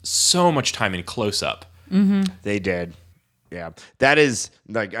so much time in close-up. Mm-hmm. They did. Yeah. That is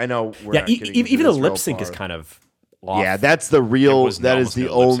like, I know we're not getting into even the this lip real sync far. is kind of off. Yeah, that's the real. That is the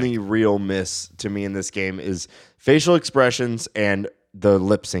no lip only real miss to me in this game is facial expressions and the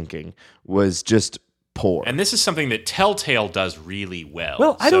lip syncing was just poor. And this is something that Telltale does really well.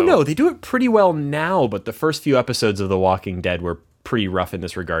 Well, I don't know. They do it pretty well now, but the first few episodes of The Walking Dead were pretty rough in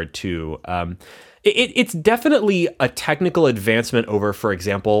this regard too. It's definitely a technical advancement over, for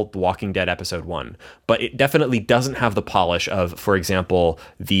example, The Walking Dead episode 1, but it definitely doesn't have the polish of, for example,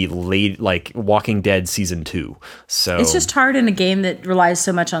 the Walking Dead season 2. So it's just hard in a game that relies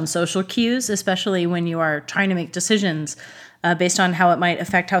so much on social cues, especially when you are trying to make decisions based on how it might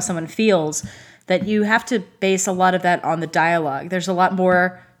affect how someone feels, that you have to base a lot of that on the dialogue. There's a lot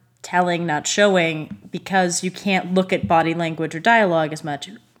more telling, not showing, because you can't look at body language or dialogue as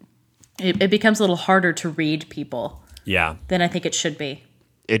much. It becomes a little harder to read people than I think it should be.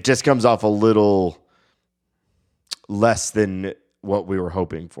 It just comes off a little less than what we were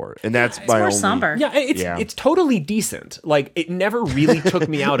hoping for. And that's it's more somber. Yeah, it's totally decent. Like, it never really took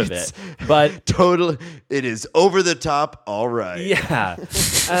me out of it. But totally, it is over the top, all right. Yeah.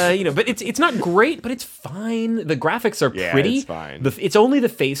 But it's not great, but it's fine. The graphics are pretty. It's fine. It's only the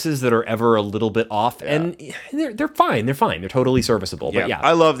faces that are ever a little bit off, and they're fine. They're fine. They're totally serviceable. But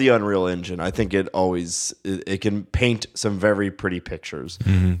I love the Unreal Engine. I think it can paint some very pretty pictures.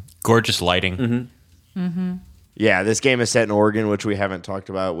 Mm-hmm. Gorgeous lighting. Mm-hmm. Mm-hmm. Yeah, this game is set in Oregon, which we haven't talked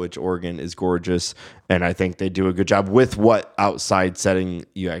about, which Oregon is gorgeous. And I think they do a good job with what outside setting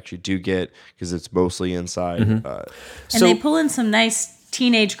you actually do get, because it's mostly inside. Mm-hmm. And they pull in some nice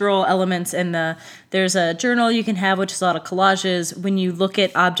teenage girl elements. And there's a journal you can have, which is a lot of collages. When you look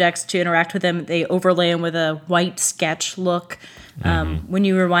at objects to interact with them, they overlay them with a white sketch look. When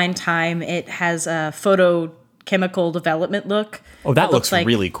you rewind time, it has a photochemical development look. Oh, that looks like,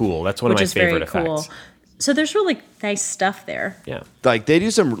 really cool. That's one of my favorite effects. Cool. So there's really nice stuff there. Yeah. Like, they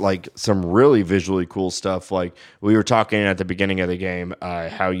do some really visually cool stuff. Like, we were talking at the beginning of the game,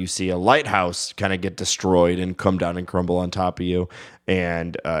 how you see a lighthouse kind of get destroyed and come down and crumble on top of you.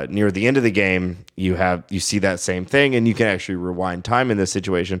 And near the end of the game, you see that same thing, and you can actually rewind time in this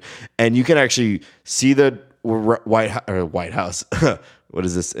situation, and you can actually see the White House. What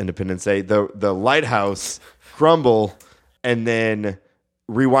does this Independence Day? The lighthouse crumble, and then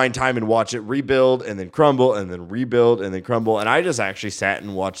rewind time and watch it rebuild and then crumble and then rebuild and then crumble. And I just actually sat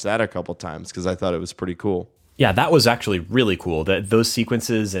and watched that a couple times because I thought it was pretty cool. Yeah, that was actually really cool. Those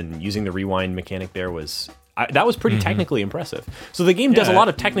sequences and using the rewind mechanic there was pretty technically impressive. So the game does a lot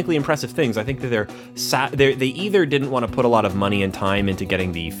of technically impressive things. I think that they either didn't want to put a lot of money and time into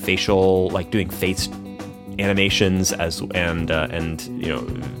getting the facial, like doing face animations and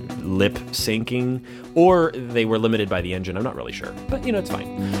lip syncing, or they were limited by the engine. I'm not really sure, but it's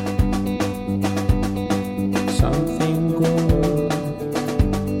fine. Something good.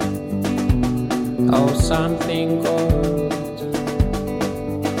 Oh, something good.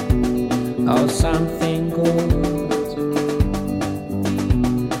 Oh, something good.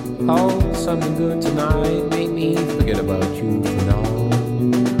 Oh, something good tonight. Make me forget about you for now.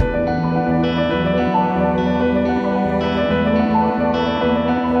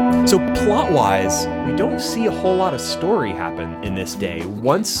 So plot-wise, we don't see a whole lot of story happen in this day.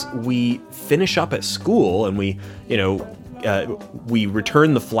 Once we finish up at school and we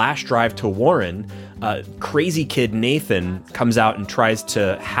return the flash drive to Warren, crazy kid Nathan comes out and tries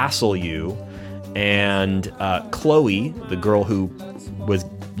to hassle you, and Chloe, the girl who was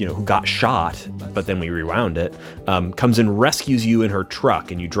who got shot, but then we rewound it, comes and rescues you in her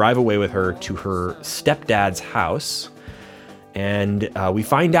truck, and you drive away with her to her stepdad's house. And we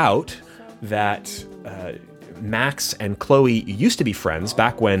find out that Max and Chloe used to be friends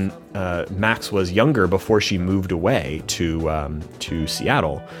back when Max was younger, before she moved away to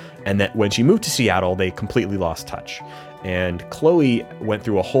Seattle. And that when she moved to Seattle, they completely lost touch. And Chloe went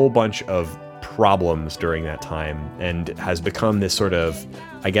through a whole bunch of problems during that time and has become this sort of,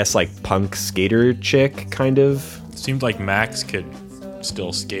 I guess, like punk skater chick, kind of. Seemed like Max could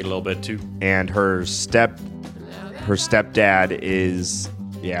still skate a little bit too. And her stepdad is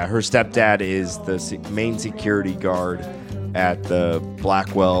the main security guard at the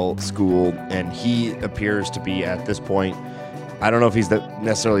Blackwell school, and he appears to be, at this point, I don't know if he's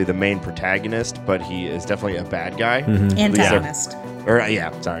necessarily the main protagonist, but he is definitely a bad guy. Mm-hmm. Antagonist.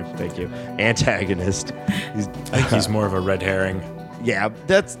 Thank you. Antagonist. I think he's more of a red herring. Yeah,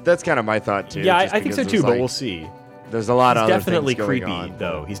 that's kind of my thought too. Yeah, I think so too, but we'll see. There's a lot of other definitely things going creepy, on.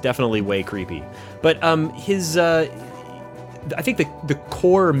 though. He's definitely way creepy. But his, I think the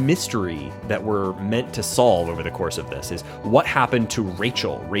core mystery that we're meant to solve over the course of this is what happened to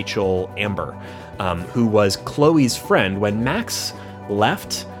Rachel Amber, who was Chloe's friend when Max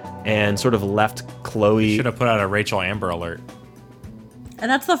left and sort of left Chloe. Should have put out a Rachel Amber alert. And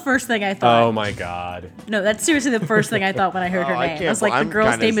that's the first thing I thought. Oh my God. No, that's seriously the first thing I thought when I heard her I name. can't I was like, bel- the I'm girl's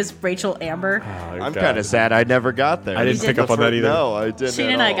kinda- name is Rachel Amber. I'm kind of sad I never got there. I didn't pick up on that either. No, I didn't. Sheen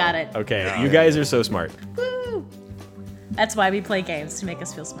at and I all. got it. Okay, you guys are so smart. Woo! That's why we play games, to make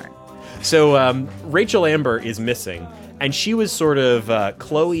us feel smart. So Rachel Amber is missing, and she was sort of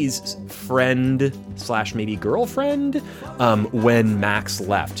Chloe's friend / maybe girlfriend when Max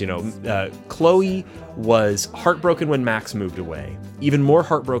left. You know, Chloe was heartbroken when Max moved away. Even more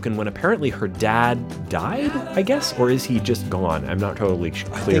heartbroken when apparently her dad died, I guess, or is he just gone? I'm not totally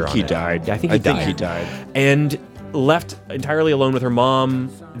clear on I think he it. died. Yeah, I think he died. And left entirely alone with her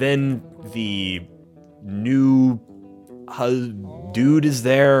mom. Then the new dude is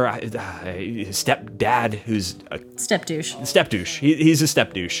there, stepdad, who's a Step douche. step douche. He's a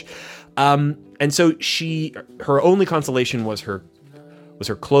step douche. And so her only consolation was her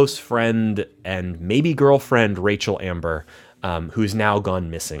close friend and maybe girlfriend, Rachel Amber, who's now gone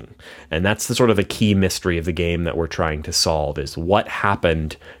missing. And that's the sort of the key mystery of the game that we're trying to solve, is what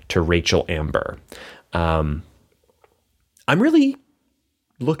happened to Rachel Amber. I'm really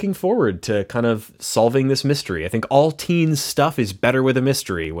looking forward to kind of solving this mystery. I think all teens stuff is better with a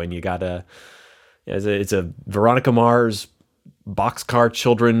mystery when you got it's a Veronica Mars, Boxcar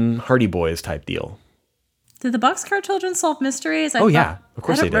Children, Hardy Boys type deal. Did the Boxcar Children solve mysteries? Yeah, of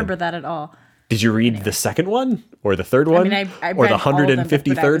course I they don't did. remember that at all. Did you read the second one or the third one? I or read the all of them,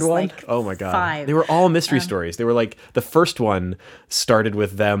 but I 153rd was, one? like, Oh my God. 5. They were all mystery stories. They were like, the first one started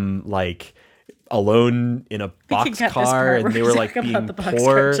with them like alone in a can cut this part boxcar, where and they we were like talk about being the Boxcar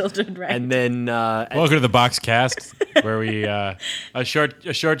poor. Children, right? And then Welcome to the Boxcast, where we a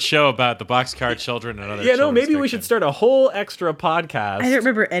short show about the Boxcar Children and other. maybe we should start a whole extra podcast. I don't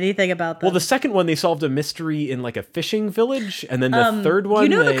remember anything about them. Well, the second one, they solved a mystery in like a fishing village, and then the third one,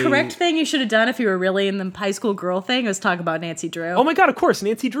 the correct thing you should have done if you were really in the high school girl thing was talk about Nancy Drew. Oh my God, of course,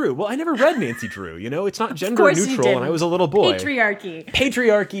 Nancy Drew. Well, I never read Nancy Drew, it's not gender course you neutral, and I didn't. was a little boy.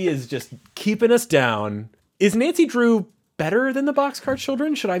 Patriarchy. Is just keeping us down. Is Nancy Drew better than the Boxcar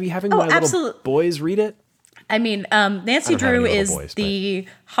Children? Should I be having my little boys read it? I mean, Nancy I don't have Drew any is little boys, the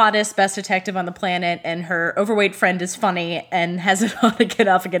hottest, best detective on the planet, and her overweight friend is funny and has it on to get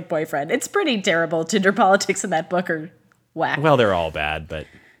off a good boyfriend. It's pretty terrible. Gender politics in that book are whack. Well, they're all bad, but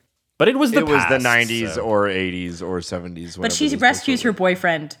it was the was the past, 90s so. or 80s or 70s. But she rescues her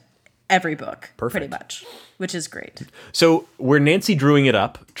boyfriend every book, Perfect. pretty much, which is great. So we're Nancy Drewing it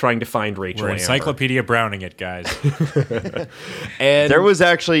up, trying to find Rachel We're Amber. Encyclopedia Browning it, guys. And There was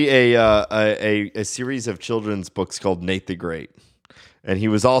actually a series of children's books called Nate the Great, and he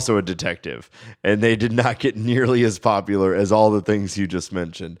was also a detective, and they did not get nearly as popular as all the things you just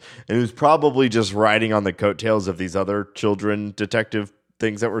mentioned. And it was probably just riding on the coattails of these other children detective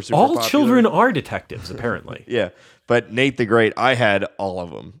things that were super all popular. children are detectives, apparently. Yeah, but Nate the Great, I had all of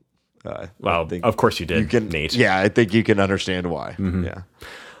them. Well, of course you did, Nate. Yeah, I think you can understand why. Mm-hmm. Yeah.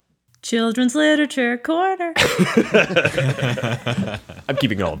 Children's Literature Corner. I'm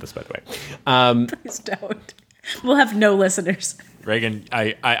keeping all of this, by the way. Please don't. We'll have no listeners. Reagan,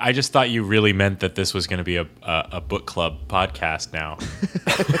 I just thought you really meant that this was going to be a book club podcast now.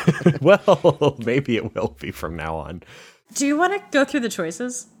 Well, maybe it will be from now on. Do you want to go through the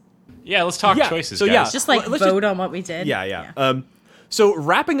choices? Yeah, let's talk Yeah, choices, so guys. yeah. Just like Let's vote on what we did? Yeah. So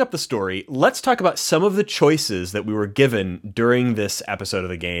wrapping up the story, let's talk about some of the choices that we were given during this episode of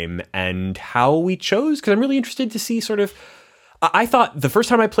the game and how we chose, because I'm really interested to see sort of... I thought the first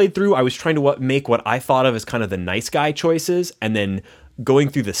time I played through, I was trying to make what I thought of as kind of the nice guy choices, and then going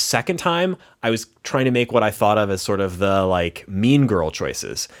through the second time, I was trying to make what I thought of as sort of the like mean girl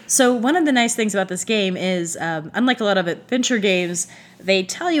choices. So one of the nice things about this game is, unlike a lot of adventure games, they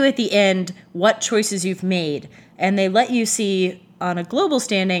tell you at the end what choices you've made, and they let you see on a global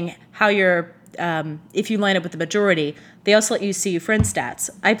standing how you're, if you line up with the majority. They also let you see your friend stats.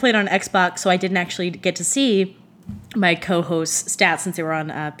 I played on Xbox, so I didn't actually get to see my co-host's stats since they were on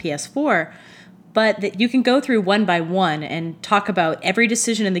PS4. But that you can go through one by one and talk about every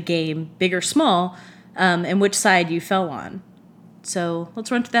decision in the game, big or small, and which side you fell on. So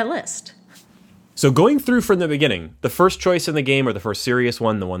let's run through that list. So going through from the beginning, the first choice in the game, or the first serious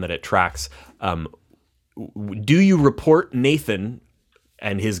one, the one that it tracks, do you report Nathan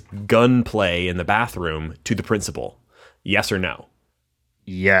and his gunplay in the bathroom to the principal? Yes or no?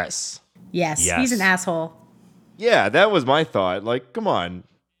 Yes. Yes, Yes. he's an asshole. Yeah, that was my thought. Like, come on.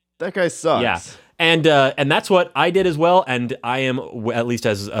 That guy sucks. Yeah. And that's what I did as well. And I am, at least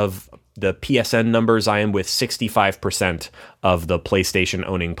as of the PSN numbers, I am with 65% of the PlayStation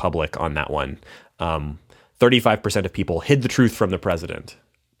owning public on that one. 35% of people hid the truth from the president.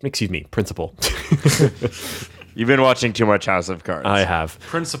 Excuse me, principal. You've been watching too much House of Cards. I have.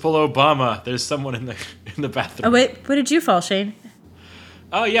 Principal Obama. There's someone in the bathroom. Oh, wait. What did you fall, Shane?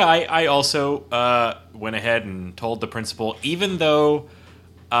 Oh, yeah. I also went ahead and told the principal, even though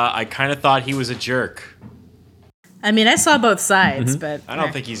I kind of thought he was a jerk. I mean, I saw both sides, but... I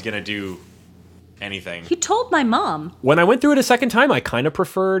don't think he's going to do anything. He told my mom. When I went through it a second time, I kind of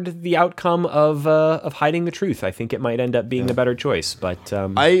preferred the outcome of hiding the truth. I think it might end up being a better choice, but...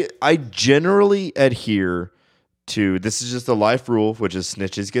 I generally adhere to, this is just a life rule, which is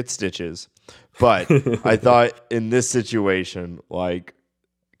snitches get stitches. But I thought in this situation, like,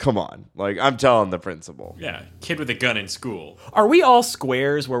 come on. Like, I'm telling the principal. Yeah, kid with a gun in school. Are we all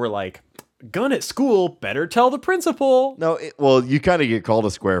squares where we're like, gun at school, better tell the principal? No, well, you kind of get called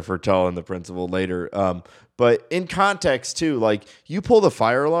a square for telling the principal later. But in context, too, like, you pull the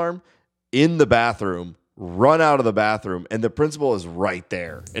fire alarm in the bathroom, run out of the bathroom, and the principal is right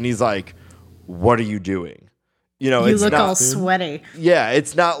there. And he's like, what are you doing? You know, You it's look not, all sweaty. Yeah,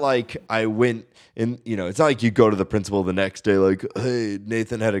 it's not like I went and, you know, it's not like you go to the principal the next day like, hey,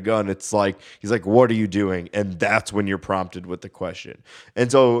 Nathan had a gun. It's like, he's like, what are you doing? And that's when you're prompted with the question.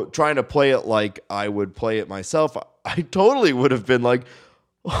 And so trying to play it like I would play it myself, I totally would have been like,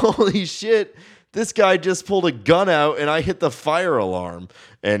 holy shit, this guy just pulled a gun out and I hit the fire alarm.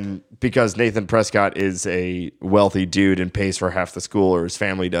 And because Nathan Prescott is a wealthy dude and pays for half the school, or his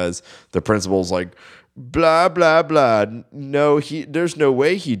family does, the principal's like, blah, blah, blah. No, there's no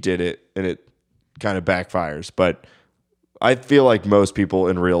way he did it. And it kind of backfires. But I feel like most people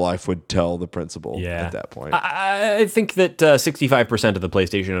in real life would tell the principal at that point. I think that 65% of the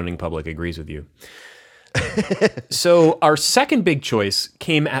PlayStation owning public agrees with you. So our second big choice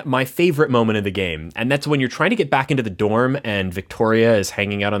came at my favorite moment of the game, and that's when you're trying to get back into the dorm and Victoria is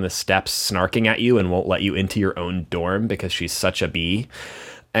hanging out on the steps snarking at you and won't let you into your own dorm because she's such a bee.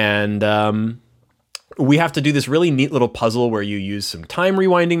 And we have to do this really neat little puzzle where you use some time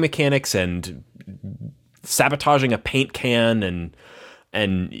rewinding mechanics and sabotaging a paint can,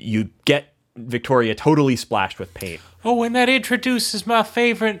 and you get Victoria totally splashed with paint. Oh, and that introduces my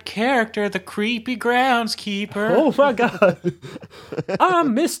favorite character, the creepy groundskeeper. Oh my god.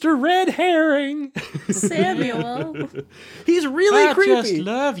 I'm Mr. Red Herring. Samuel. He's really I creepy. just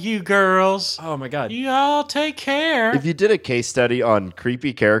love you girls. Oh my god. You all take care. If you did a case study on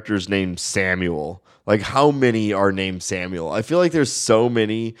creepy characters named Samuel, like how many are named Samuel? I feel like there's so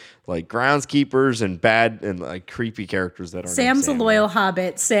many like groundskeepers and bad and like creepy characters that are named Sam's a Samuel. loyal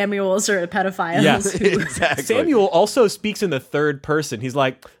hobbit. Samuel's are pedophiles. Yes, Exactly. Samuel also speaks in the third person. He's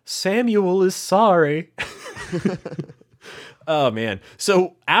like, Samuel is sorry. Oh man.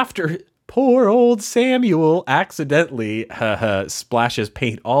 So after poor old Samuel accidentally splashes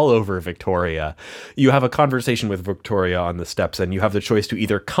paint all over Victoria, you have a conversation with Victoria on the steps, and you have the choice to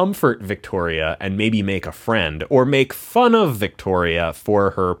either comfort Victoria and maybe make a friend, or make fun of Victoria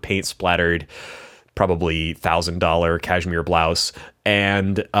for her paint splattered, probably $1,000 cashmere blouse,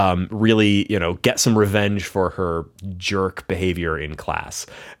 and really, get some revenge for her jerk behavior in class.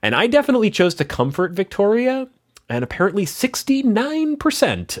 And I definitely chose to comfort Victoria. And apparently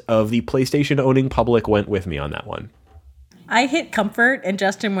 69% of the PlayStation owning public went with me on that one. I hit comfort and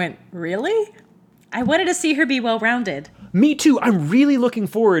Justin went, really? I wanted to see her be well-rounded. Me too. I'm really looking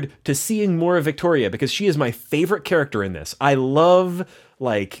forward to seeing more of Victoria because she is my favorite character in this. I love,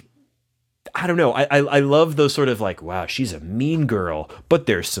 I don't know. I love those sort of wow, she's a mean girl, but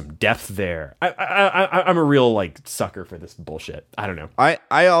there's some depth there. I'm a real sucker for this bullshit. I don't know.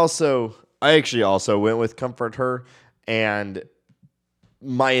 I actually also went with comfort her, and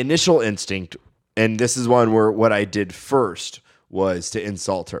my initial instinct, and this is one where what I did first was to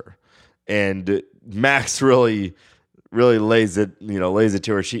insult her, and Max really lays it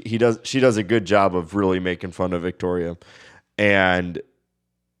to her. She does a good job of really making fun of Victoria, and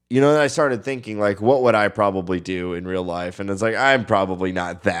then I started thinking what would I probably do in real life, and it's I'm probably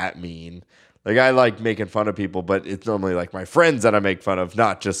not that mean. I like making fun of people, but it's normally my friends that I make fun of,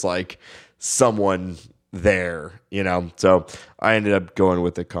 not just someone there, So I ended up going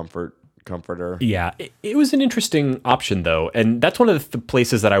with the comforter. Yeah, it was an interesting option though, and that's one of the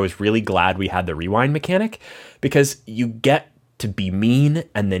places that I was really glad we had the rewind mechanic, because you get to be mean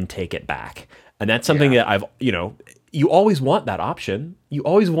and then take it back, and that's something that I've you always want that option. You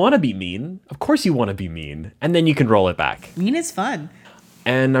always want to be mean. Of course you want to be mean, and then you can roll it back. Mean is fun.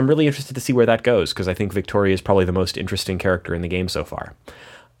 And I'm really interested to see where that goes, because I think Victoria is probably the most interesting character in the game so far.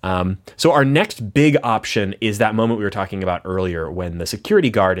 So our next big option is that moment we were talking about earlier when the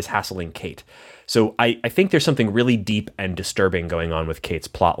security guard is hassling Kate. So I think there's something really deep and disturbing going on with Kate's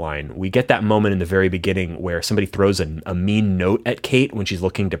plotline. We get that moment in the very beginning where somebody throws a mean note at Kate when she's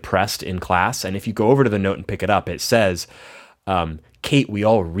looking depressed in class. And if you go over to the note and pick it up, it says, Kate, we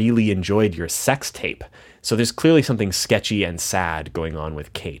all really enjoyed your sex tape. So there's clearly something sketchy and sad going on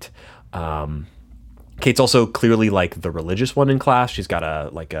with Kate. Kate's also clearly like the religious one in class. She's got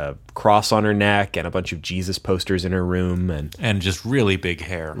a cross on her neck and a bunch of Jesus posters in her room And just really big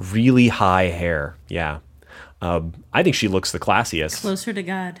hair. really high hair. Yeah. I think she looks the classiest. Closer to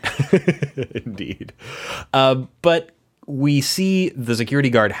God. Indeed. But we see the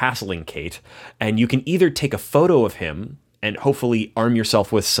security guard hassling Kate, and you can either take a photo of him and hopefully arm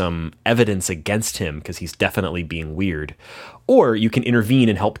yourself with some evidence against him because he's definitely being weird, or you can intervene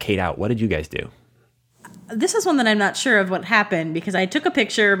and help Kate out. What did you guys do? This is one that I'm not sure of what happened because I took a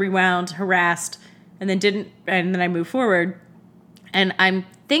picture, rewound, harassed, and then I moved forward. And I'm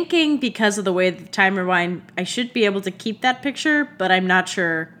thinking because of the way the time rewind, I should be able to keep that picture, but I'm not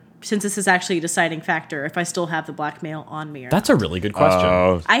sure since this is actually a deciding factor if I still have the blackmail on me or That's a really good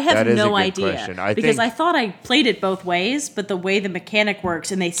question. I have that is a no good idea question. because I thought I played it both ways, but the way the mechanic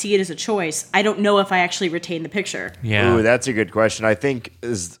works and they see it as a choice, I don't know if I actually retain the picture. Yeah. Ooh, that's a good question. I think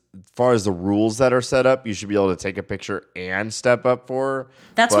as far as the rules that are set up, you should be able to take a picture and step up for her.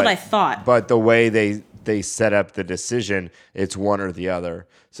 That's what I thought. But the way they set up the decision, it's one or the other.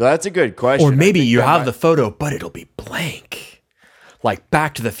 So that's a good question. Or maybe I think you that have might- the photo, but it'll be blank. Like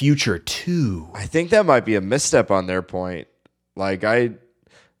Back to the Future 2. I think that might be a misstep on their point. Like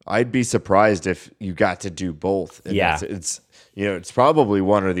I'd be surprised if you got to do both. And Yeah. it's probably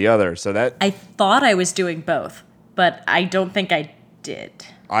one or the other. So that I thought I was doing both, but I don't think I did.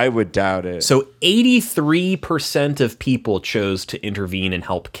 I would doubt it. So 83% of people chose to intervene and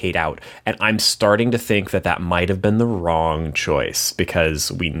help Kate out. And I'm starting to think that might have been the wrong choice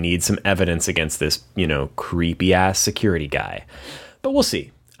because we need some evidence against this, creepy ass security guy. But we'll see.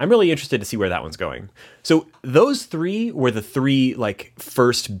 I'm really interested to see where that one's going. So those three were the three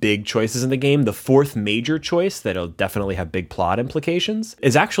first big choices in the game. The fourth major choice that'll definitely have big plot implications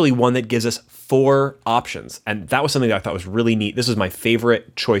is actually one that gives us 4 options. And that was something that I thought was really neat. This was my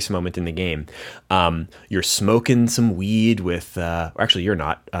favorite choice moment in the game. You're smoking some weed with, actually you're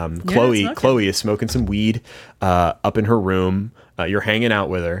not. Chloe is smoking some weed up in her room. You're hanging out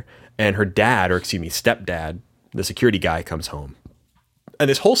with her and her stepdad, the security guy, comes home. And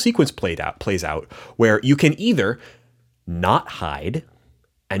this whole sequence plays out where you can either not hide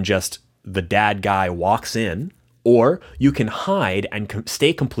and just the dad guy walks in, or you can hide and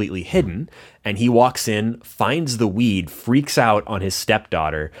stay completely hidden. And he walks in, finds the weed, freaks out on his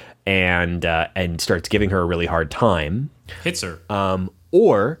stepdaughter, and starts giving her a really hard time. Hits her.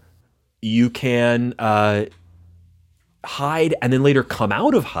 Or you can hide and then later come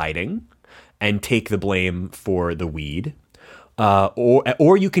out of hiding and take the blame for the weed.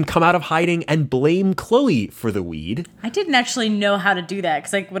 Or you can come out of hiding and blame Chloe for the weed. I didn't actually know how to do that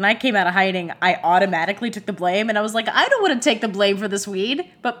because when I came out of hiding, I automatically took the blame and I was like, I don't want to take the blame for this weed,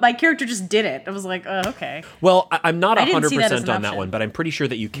 but my character just did it. I was like, oh, okay. Well, I'm not I didn't see that 100% as an on that option. one, but I'm pretty sure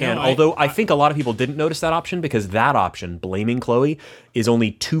that you can. No, Although I think a lot of people didn't notice that option because that option, blaming Chloe, is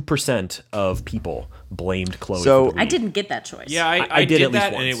only 2% of people blamed Chloe So- for the weed. I didn't get that choice. Yeah, I I did did at least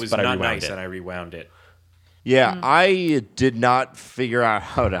that, and once, it was but I not rewound nice, it. and I rewound it. Yeah, I did not figure out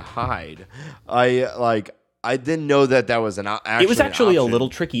how to hide. I didn't know that was It was actually a option. little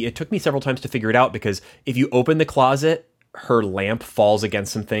tricky. It took me several times to figure it out because if you open the closet, her lamp falls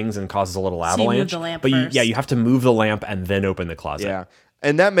against some things and causes a little So you move avalanche. the lamp But first. you have to move the lamp and then open the closet. Yeah,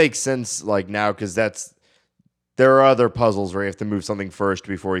 and that makes sense now because there are other puzzles where you have to move something first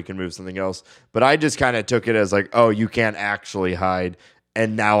before you can move something else. But I just kind of took it as oh, you can't actually hide,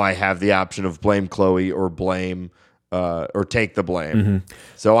 and now I have the option of blame Chloe or blame or take the blame. Mm-hmm.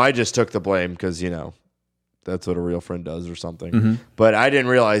 So I just took the blame because that's what a real friend does or something. Mm-hmm. But I didn't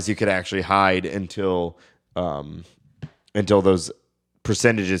realize you could actually hide until those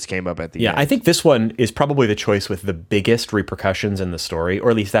percentages came up at the end. Yeah, I think this one is probably the choice with the biggest repercussions in the story, or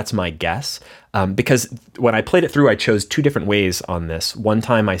at least that's my guess. Because when I played it through, I chose 2 different ways on this. One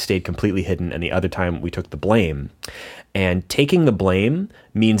time I stayed completely hidden, and the other time we took the blame. And taking the blame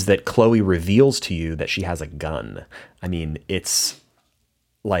means that Chloe reveals to you that she has a gun. I mean, it's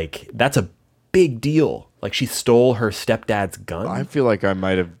that's a big deal. She stole her stepdad's gun. I feel like I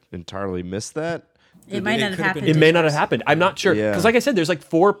might have entirely missed that. It might not have happened. It may not have happened. I'm not sure. Yeah. Because like I said, there's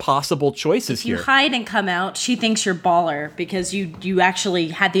 4 possible choices You here. hide and come out. She thinks you're baller because you actually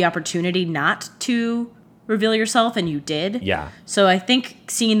had the opportunity not to reveal yourself, and you did. Yeah. So I think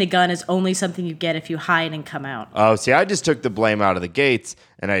seeing the gun is only something you get if you hide and come out. Oh, see, I just took the blame out of the gates,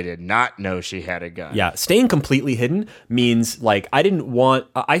 and I did not know she had a gun. Yeah, staying completely hidden means like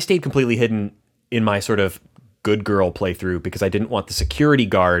I stayed completely hidden in my sort of good girl playthrough because I didn't want the security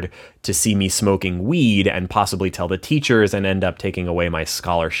guard to see me smoking weed and possibly tell the teachers and end up taking away my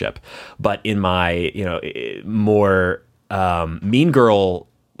scholarship. But in my, more mean girl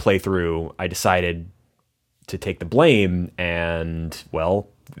playthrough, I decided to take the blame, and well,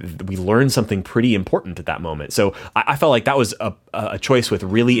 we learned something pretty important at that moment. So I felt like that was a choice with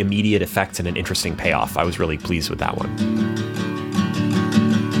really immediate effects and an interesting payoff. I was really pleased with that one.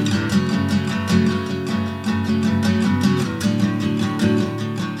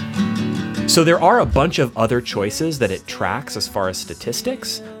 So there are a bunch of other choices that it tracks as far as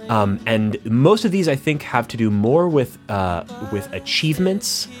statistics, and most of these I think have to do more with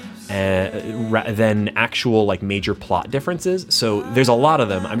achievements than actual like major plot differences. So there's a lot of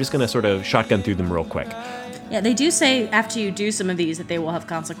them. I'm just going to sort of shotgun through them real quick. Yeah, they do say after you do some of these that they will have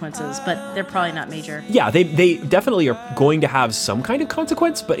consequences, but they're probably not major. Yeah, they definitely are going to have some kind of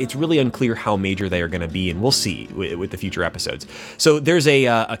consequence, but it's really unclear how major they are going to be, and we'll see with the future episodes. So there's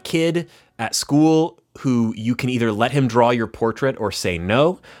a kid at school who you can either let him draw your portrait or say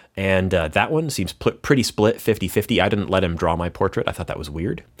no, and that one seems pretty split, 50-50. I didn't let him draw my portrait. I thought that was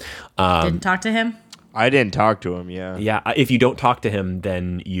weird. Didn't talk to him? I didn't talk to him, yeah. Yeah, if you don't talk to him,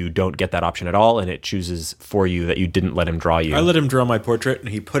 then you don't get that option at all, and it chooses for you that you didn't let him draw you. I let him draw my portrait, and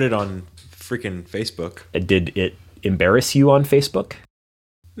he put it on freaking Facebook. Did it embarrass you on Facebook?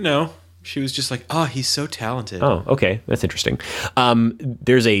 No. She was just like, oh, he's so talented. Oh, okay. That's interesting.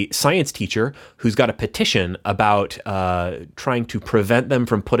 There's a science teacher who's got a petition about trying to prevent them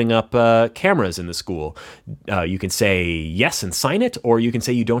from putting up cameras in the school. You can say yes and sign it, or you can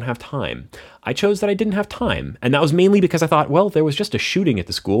say you don't have time. I chose that I didn't have time. And that was mainly because I thought, well, there was just a shooting at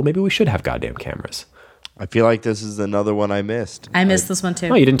the school. Maybe we should have goddamn cameras. I feel like this is another one I missed. I missed this one too.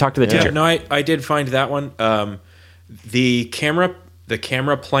 Oh, you didn't talk to the teacher? No, I did find that one. The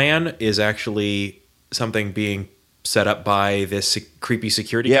camera plan is actually something being set up by this creepy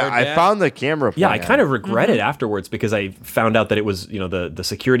security guard. Yeah, I found the camera plan. Yeah, I kind of regret it afterwards because I found out that it was, the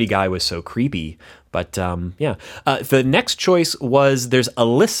security guy was so creepy. But yeah, the next choice was there's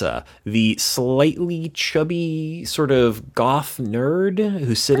Alyssa, the slightly chubby sort of goth nerd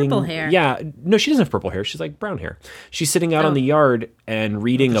who's sitting. Purple hair. Yeah, no, she doesn't have purple hair. She's like brown hair. She's sitting out on the yard and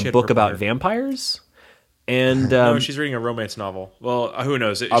reading a book about vampires. And no, she's reading a romance novel. Well, who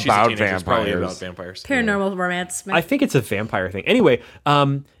knows? She's a teenager. It's probably about vampires. Paranormal romance. I think it's a vampire thing. Anyway,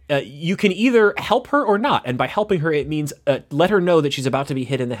 you can either help her or not. And by helping her, it means let her know that she's about to be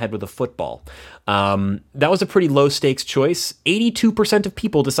hit in the head with a football. That was a pretty low stakes choice. 82% of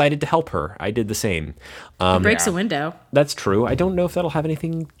people decided to help her. I did the same. It breaks a window. That's true. I don't know if that'll have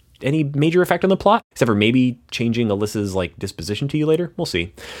any major effect on the plot, except for maybe changing Alyssa's disposition to you later. We'll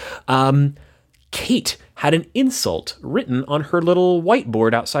see. Kate had an insult written on her little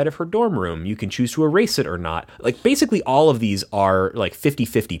whiteboard outside of her dorm room. You can choose to erase it or not. Basically all of these are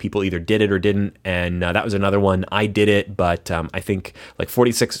 50-50. People either did it or didn't, and that was another one. I did it, but I think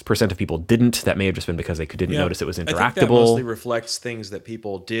 46% of people didn't. That may have just been because they didn't notice it was interactable. I think that mostly reflects things that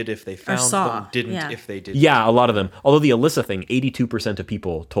people did if they found them, didn't if they didn't. Yeah, a lot of them. Although the Alyssa thing, 82% of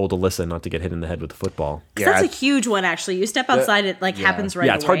people told Alyssa not to get hit in the head with a football. Yeah, that's a huge one, actually. You step outside, it happens right away.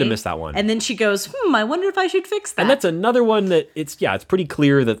 Yeah, it's hard to miss that one. And then she goes, I wonder if I should fix that. And that's another one that it's pretty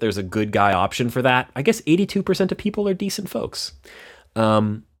clear that there's a good guy option for that. I guess 82% of people are decent folks.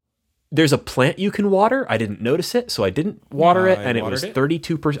 There's a plant you can water. I didn't notice it, so I didn't water it, and it was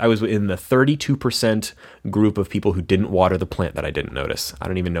 32%. I was in the 32% group of people who didn't water the plant that I didn't notice. I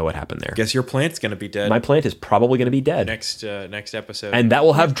don't even know what happened there. Guess your plant's going to be dead. My plant is probably going to be dead. Next episode. And that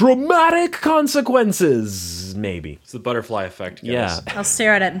will have dramatic consequences, maybe. It's the butterfly effect, guys. Yeah. I'll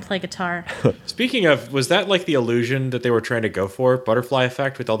stare at it and play guitar. Speaking of, was that the illusion that they were trying to go for? Butterfly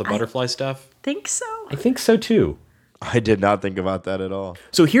effect with all the butterfly stuff? Think so. I think so, too. I did not think about that at all.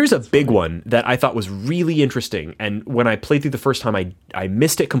 So here's a big one that I thought was really interesting. And when I played through the first time, I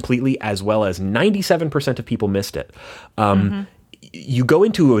missed it completely, as well as 97% of people missed it. You go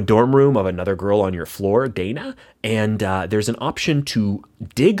into a dorm room of another girl on your floor, Dana, and there's an option to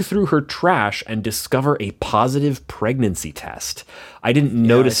dig through her trash and discover a positive pregnancy test. I didn't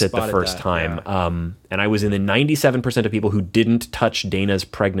notice it the first time. And I was in the 97% of people who didn't touch Dana's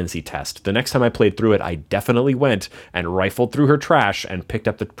pregnancy test. The next time I played through it, I definitely went and rifled through her trash and picked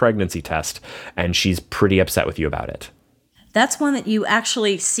up the pregnancy test. And she's pretty upset with you about it. That's one that you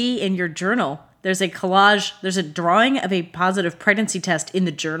actually see in your journal. There's a collage, there's a drawing of a positive pregnancy test in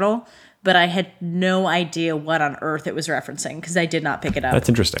the journal but I had no idea what on earth it was referencing because I did not pick it up. That's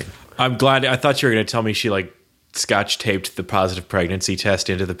interesting. I'm glad. I thought you were going to tell me she like scotch taped the positive pregnancy test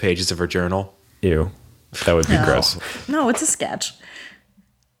into the pages of her journal. Ew. That would be gross. No, it's a sketch.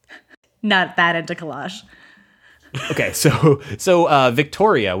 Not that into collage. Okay, so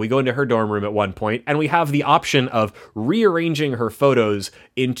Victoria, we go into her dorm room at one point, and we have the option of rearranging her photos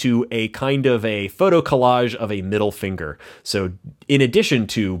into a kind of a photo collage of a middle finger. So in addition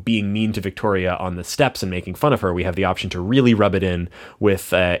to being mean to Victoria on the steps and making fun of her, we have the option to really rub it in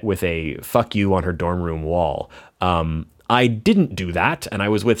with a fuck you on her dorm room wall. I didn't do that, and I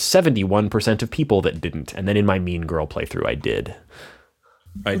was with 71% of people that didn't. And then in my Mean Girl playthrough, I did.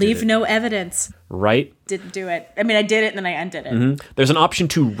 Leave no evidence. Right? Didn't do it. I mean, I did it and then I undid it. Mm-hmm. There's an option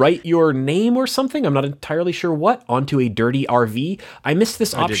to write your name or something, I'm not entirely sure what, onto a dirty RV. I missed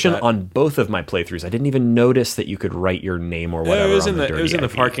this option on both of my playthroughs. I didn't even notice that you could write your name or whatever. It was on in the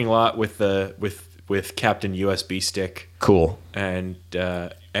RV. parking lot with Captain USB stick. Cool. And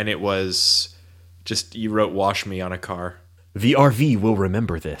it was just, you wrote "wash me" on a car. The RV will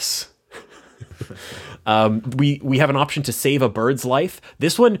remember this. We have an option to save a bird's life.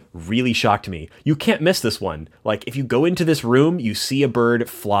 This one really shocked me. You can't miss this one. Like, if you go into this room, you see a bird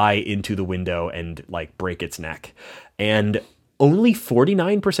fly into the window and like break its neck. And only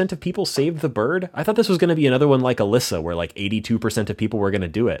 49% of people saved the bird. I thought this was going to be another one like Alyssa, where like 82% of people were going to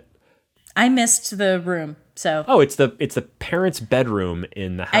do it. I missed the room, so... Oh, it's the parents' bedroom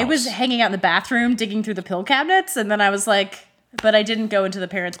in the house. I was hanging out in the bathroom, digging through the pill cabinets, and then I was like... But I didn't go into the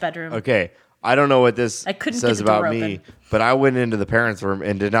parents' bedroom. Okay, I don't know what this I couldn't says get the door about me, open. but I went into the parents' room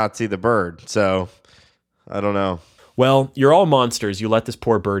and did not see the bird, so I don't know. Well, you're all monsters. You let this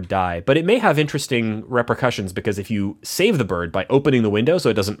poor bird die. But it may have interesting repercussions because if you save the bird by opening the window so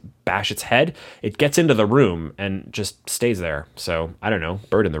it doesn't bash its head, it gets into the room and just stays there. So, I don't know,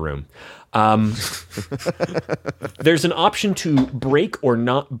 bird in the room. There's an option to break or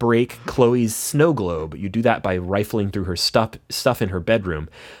not break Chloe's snow globe. You do that by rifling through her stuff in her bedroom.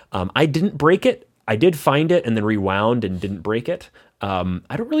 I didn't break it. I did find it and then rewound and didn't break it.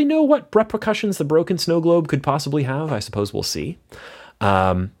 I don't really know what repercussions the broken snow globe could possibly have. I suppose we'll see.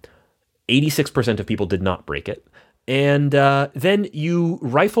 86% of people did not break it. And then you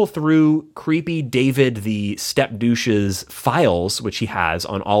rifle through creepy David the step douche's files, which he has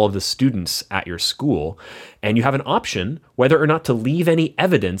on all of the students at your school. And you have an option whether or not to leave any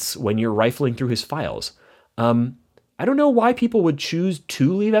evidence when you're rifling through his files. I don't know why people would choose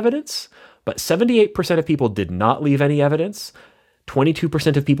to leave evidence, but 78% of people did not leave any evidence.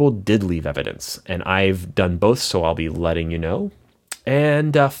 22% of people did leave evidence. And I've done both, so I'll be letting you know.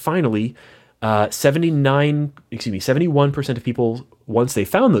 And finally... 71% of people, once they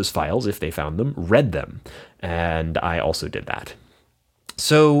found those files, if they found them, read them. And I also did that.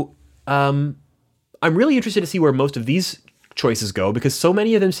 So I'm really interested to see where most of these choices go because so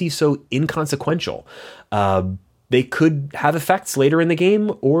many of them seem so inconsequential. They could have effects later in the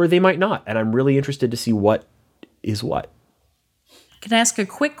game or they might not. And I'm really interested to see what is what. Can I ask a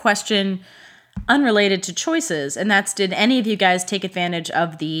quick question unrelated to choices? And that's, did any of you guys take advantage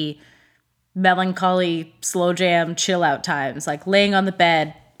of the melancholy, slow jam, chill out times, like laying on the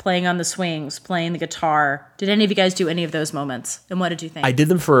bed, playing on the swings, playing the guitar? Did any of you guys do any of those moments? And what did you think? I did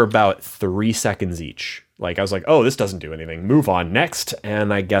them for about 3 seconds each. Like, I was like, oh, this doesn't do anything. Move on next.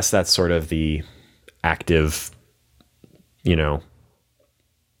 And I guess that's sort of the active,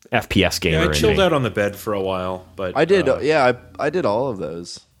 FPS gamer. Yeah, I chilled out on the bed for a while, but I did. I did all of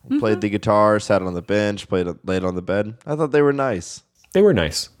those. Played the guitar, sat on the bench, laid on the bed. I thought they were nice. They were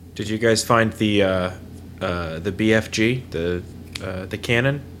nice. Did you guys find the BFG, the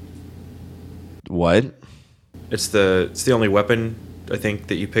cannon? What? It's the only weapon I think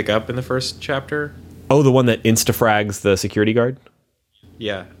that you pick up in the first chapter. Oh, the one that insta-frags the security guard?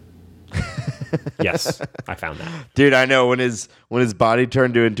 Yeah. Yes, I found that. Dude, I know when his body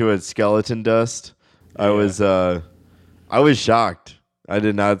turned into a skeleton dust, I was shocked. I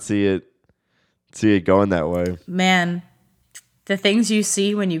did not see it going that way. Man, the things you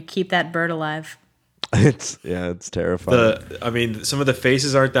see when you keep that bird alive. It's terrifying. Some of the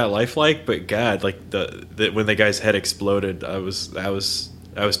faces aren't that lifelike, but God, like the when the guy's head exploded, I was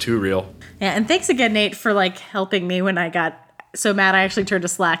too real. Yeah, and thanks again, Nate, for like helping me when I got so mad. I actually turned to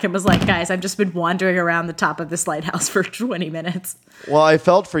Slack and was like, guys, I've just been wandering around the top of this lighthouse for 20 minutes. Well, I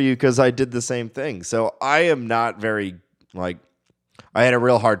felt for you because I did the same thing. So I am not very I had a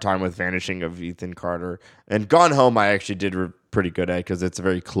real hard time with Vanishing of Ethan Carter. And Gone Home I actually did pretty good at because it's a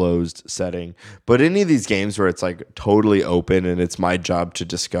very closed setting. But any of these games where it's like totally open and it's my job to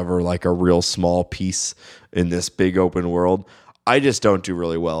discover like a real small piece in this big open world, I just don't do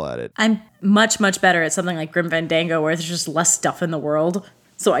really well at it. I'm much, much better at something like Grim Fandango, where there's just less stuff in the world.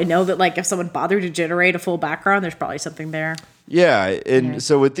 So I know that, like, if someone bothered to generate a full background, there's probably something there. Yeah, and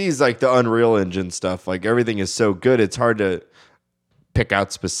so with these, like the Unreal Engine stuff, like everything is so good, it's hard to pick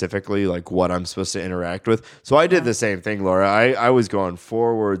out specifically like what I'm supposed to interact with. So I did the same thing, Laura. I was going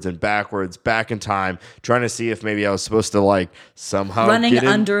forwards and backwards, back in time, trying to see if maybe I was supposed to like somehow Running get in.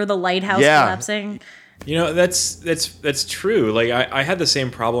 under the lighthouse collapsing. You know, that's true. Like I had the same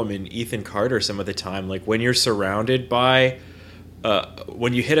problem in Ethan Carter some of the time. Like when you're surrounded by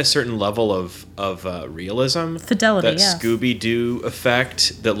when you hit a certain level of realism, Fidelity, that yeah. Scooby-Doo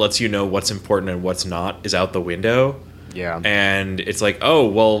effect that lets you know what's important and what's not is out the window. Yeah. And it's like, oh,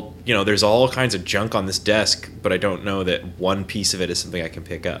 well, you know, there's all kinds of junk on this desk, but I don't know that one piece of it is something I can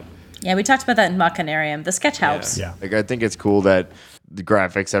pick up. Yeah, we talked about that in Machinarium. The sketch helps. Yeah. Like I think it's cool that the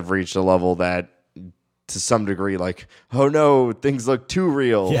graphics have reached a level that to some degree like, oh no, things look too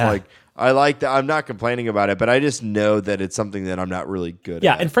real. Yeah. Like I like that. I'm not complaining about it, but I just know that it's something that I'm not really good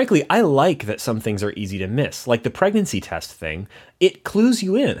Yeah, at. and frankly, I like that some things are easy to miss. Like the pregnancy test thing, it clues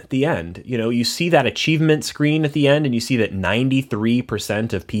you in at the end. You know, you see that achievement screen at the end and you see that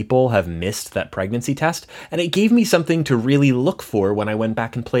 93% of people have missed that pregnancy test. And it gave me something to really look for when I went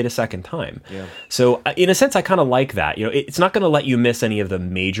back and played a second time. Yeah. So in a sense, I kind of like that. You know, it's not going to let you miss any of the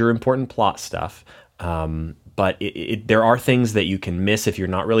major important plot stuff. But there are things that you can miss if you're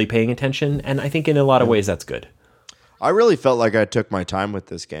not really paying attention. And I think in a lot of ways, that's good. I really felt like I took my time with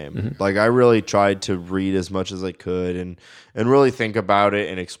this game. Mm-hmm. Like I really tried to read as much as I could and really think about it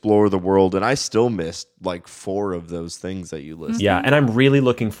and explore the world. And I still missed like 4 of those things that you listed. Yeah, and I'm really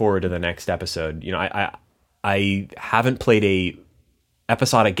looking forward to the next episode. You know, I haven't played a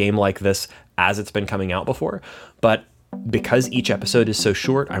episodic game like this as it's been coming out before, but because each episode is so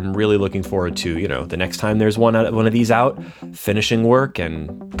short, I'm really looking forward to, you know, the next time there's one of these out, finishing work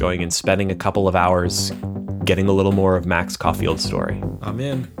and going and spending a couple of hours getting a little more of Max Caufield's story. I'm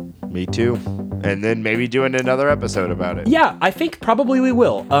in. Me too. And then maybe doing another episode about it. Yeah, I think probably we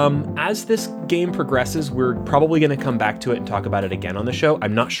will. As this game progresses, we're probably going to come back to it and talk about it again on the show.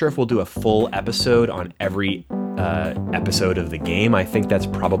 I'm not sure if we'll do a full episode on every episode of the game. I think that's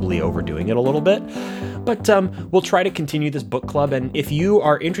probably overdoing it a little bit. But we'll try to continue this book club. And if you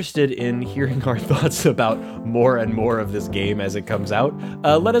are interested in hearing our thoughts about more and more of this game as it comes out,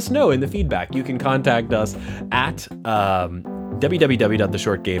 let us know in the feedback. You can contact us at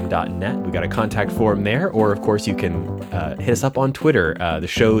www.theshortgame.net. We got a contact form there, or of course you can hit us up on Twitter. The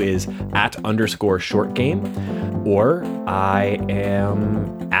show is @_shortgame, or I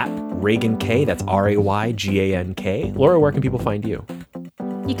am at Reagan K. That's RayGank. Laura, where can people find you?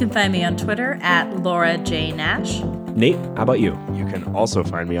 You can find me on Twitter at Laura J. Nash. Nate, how about you? You can also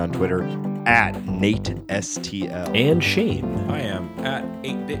find me on Twitter at NateSTL. And Shane. I am at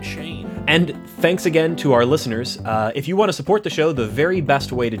 8-Bit Shane. And thanks again to our listeners. If you want to support the show, the very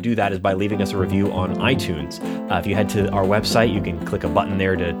best way to do that is by leaving us a review on iTunes. If you head to our website, you can click a button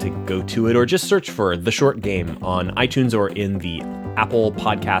there to go to it, or just search for The Short Game on iTunes or in the Apple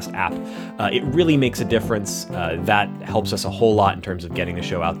Podcast app. It really makes a difference. That helps us a whole lot in terms of getting the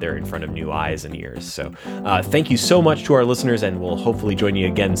show out there in front of new eyes and ears. So thank you so much to our listeners, and we'll hopefully join you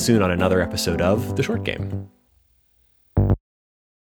again soon on another episode of The Short Game.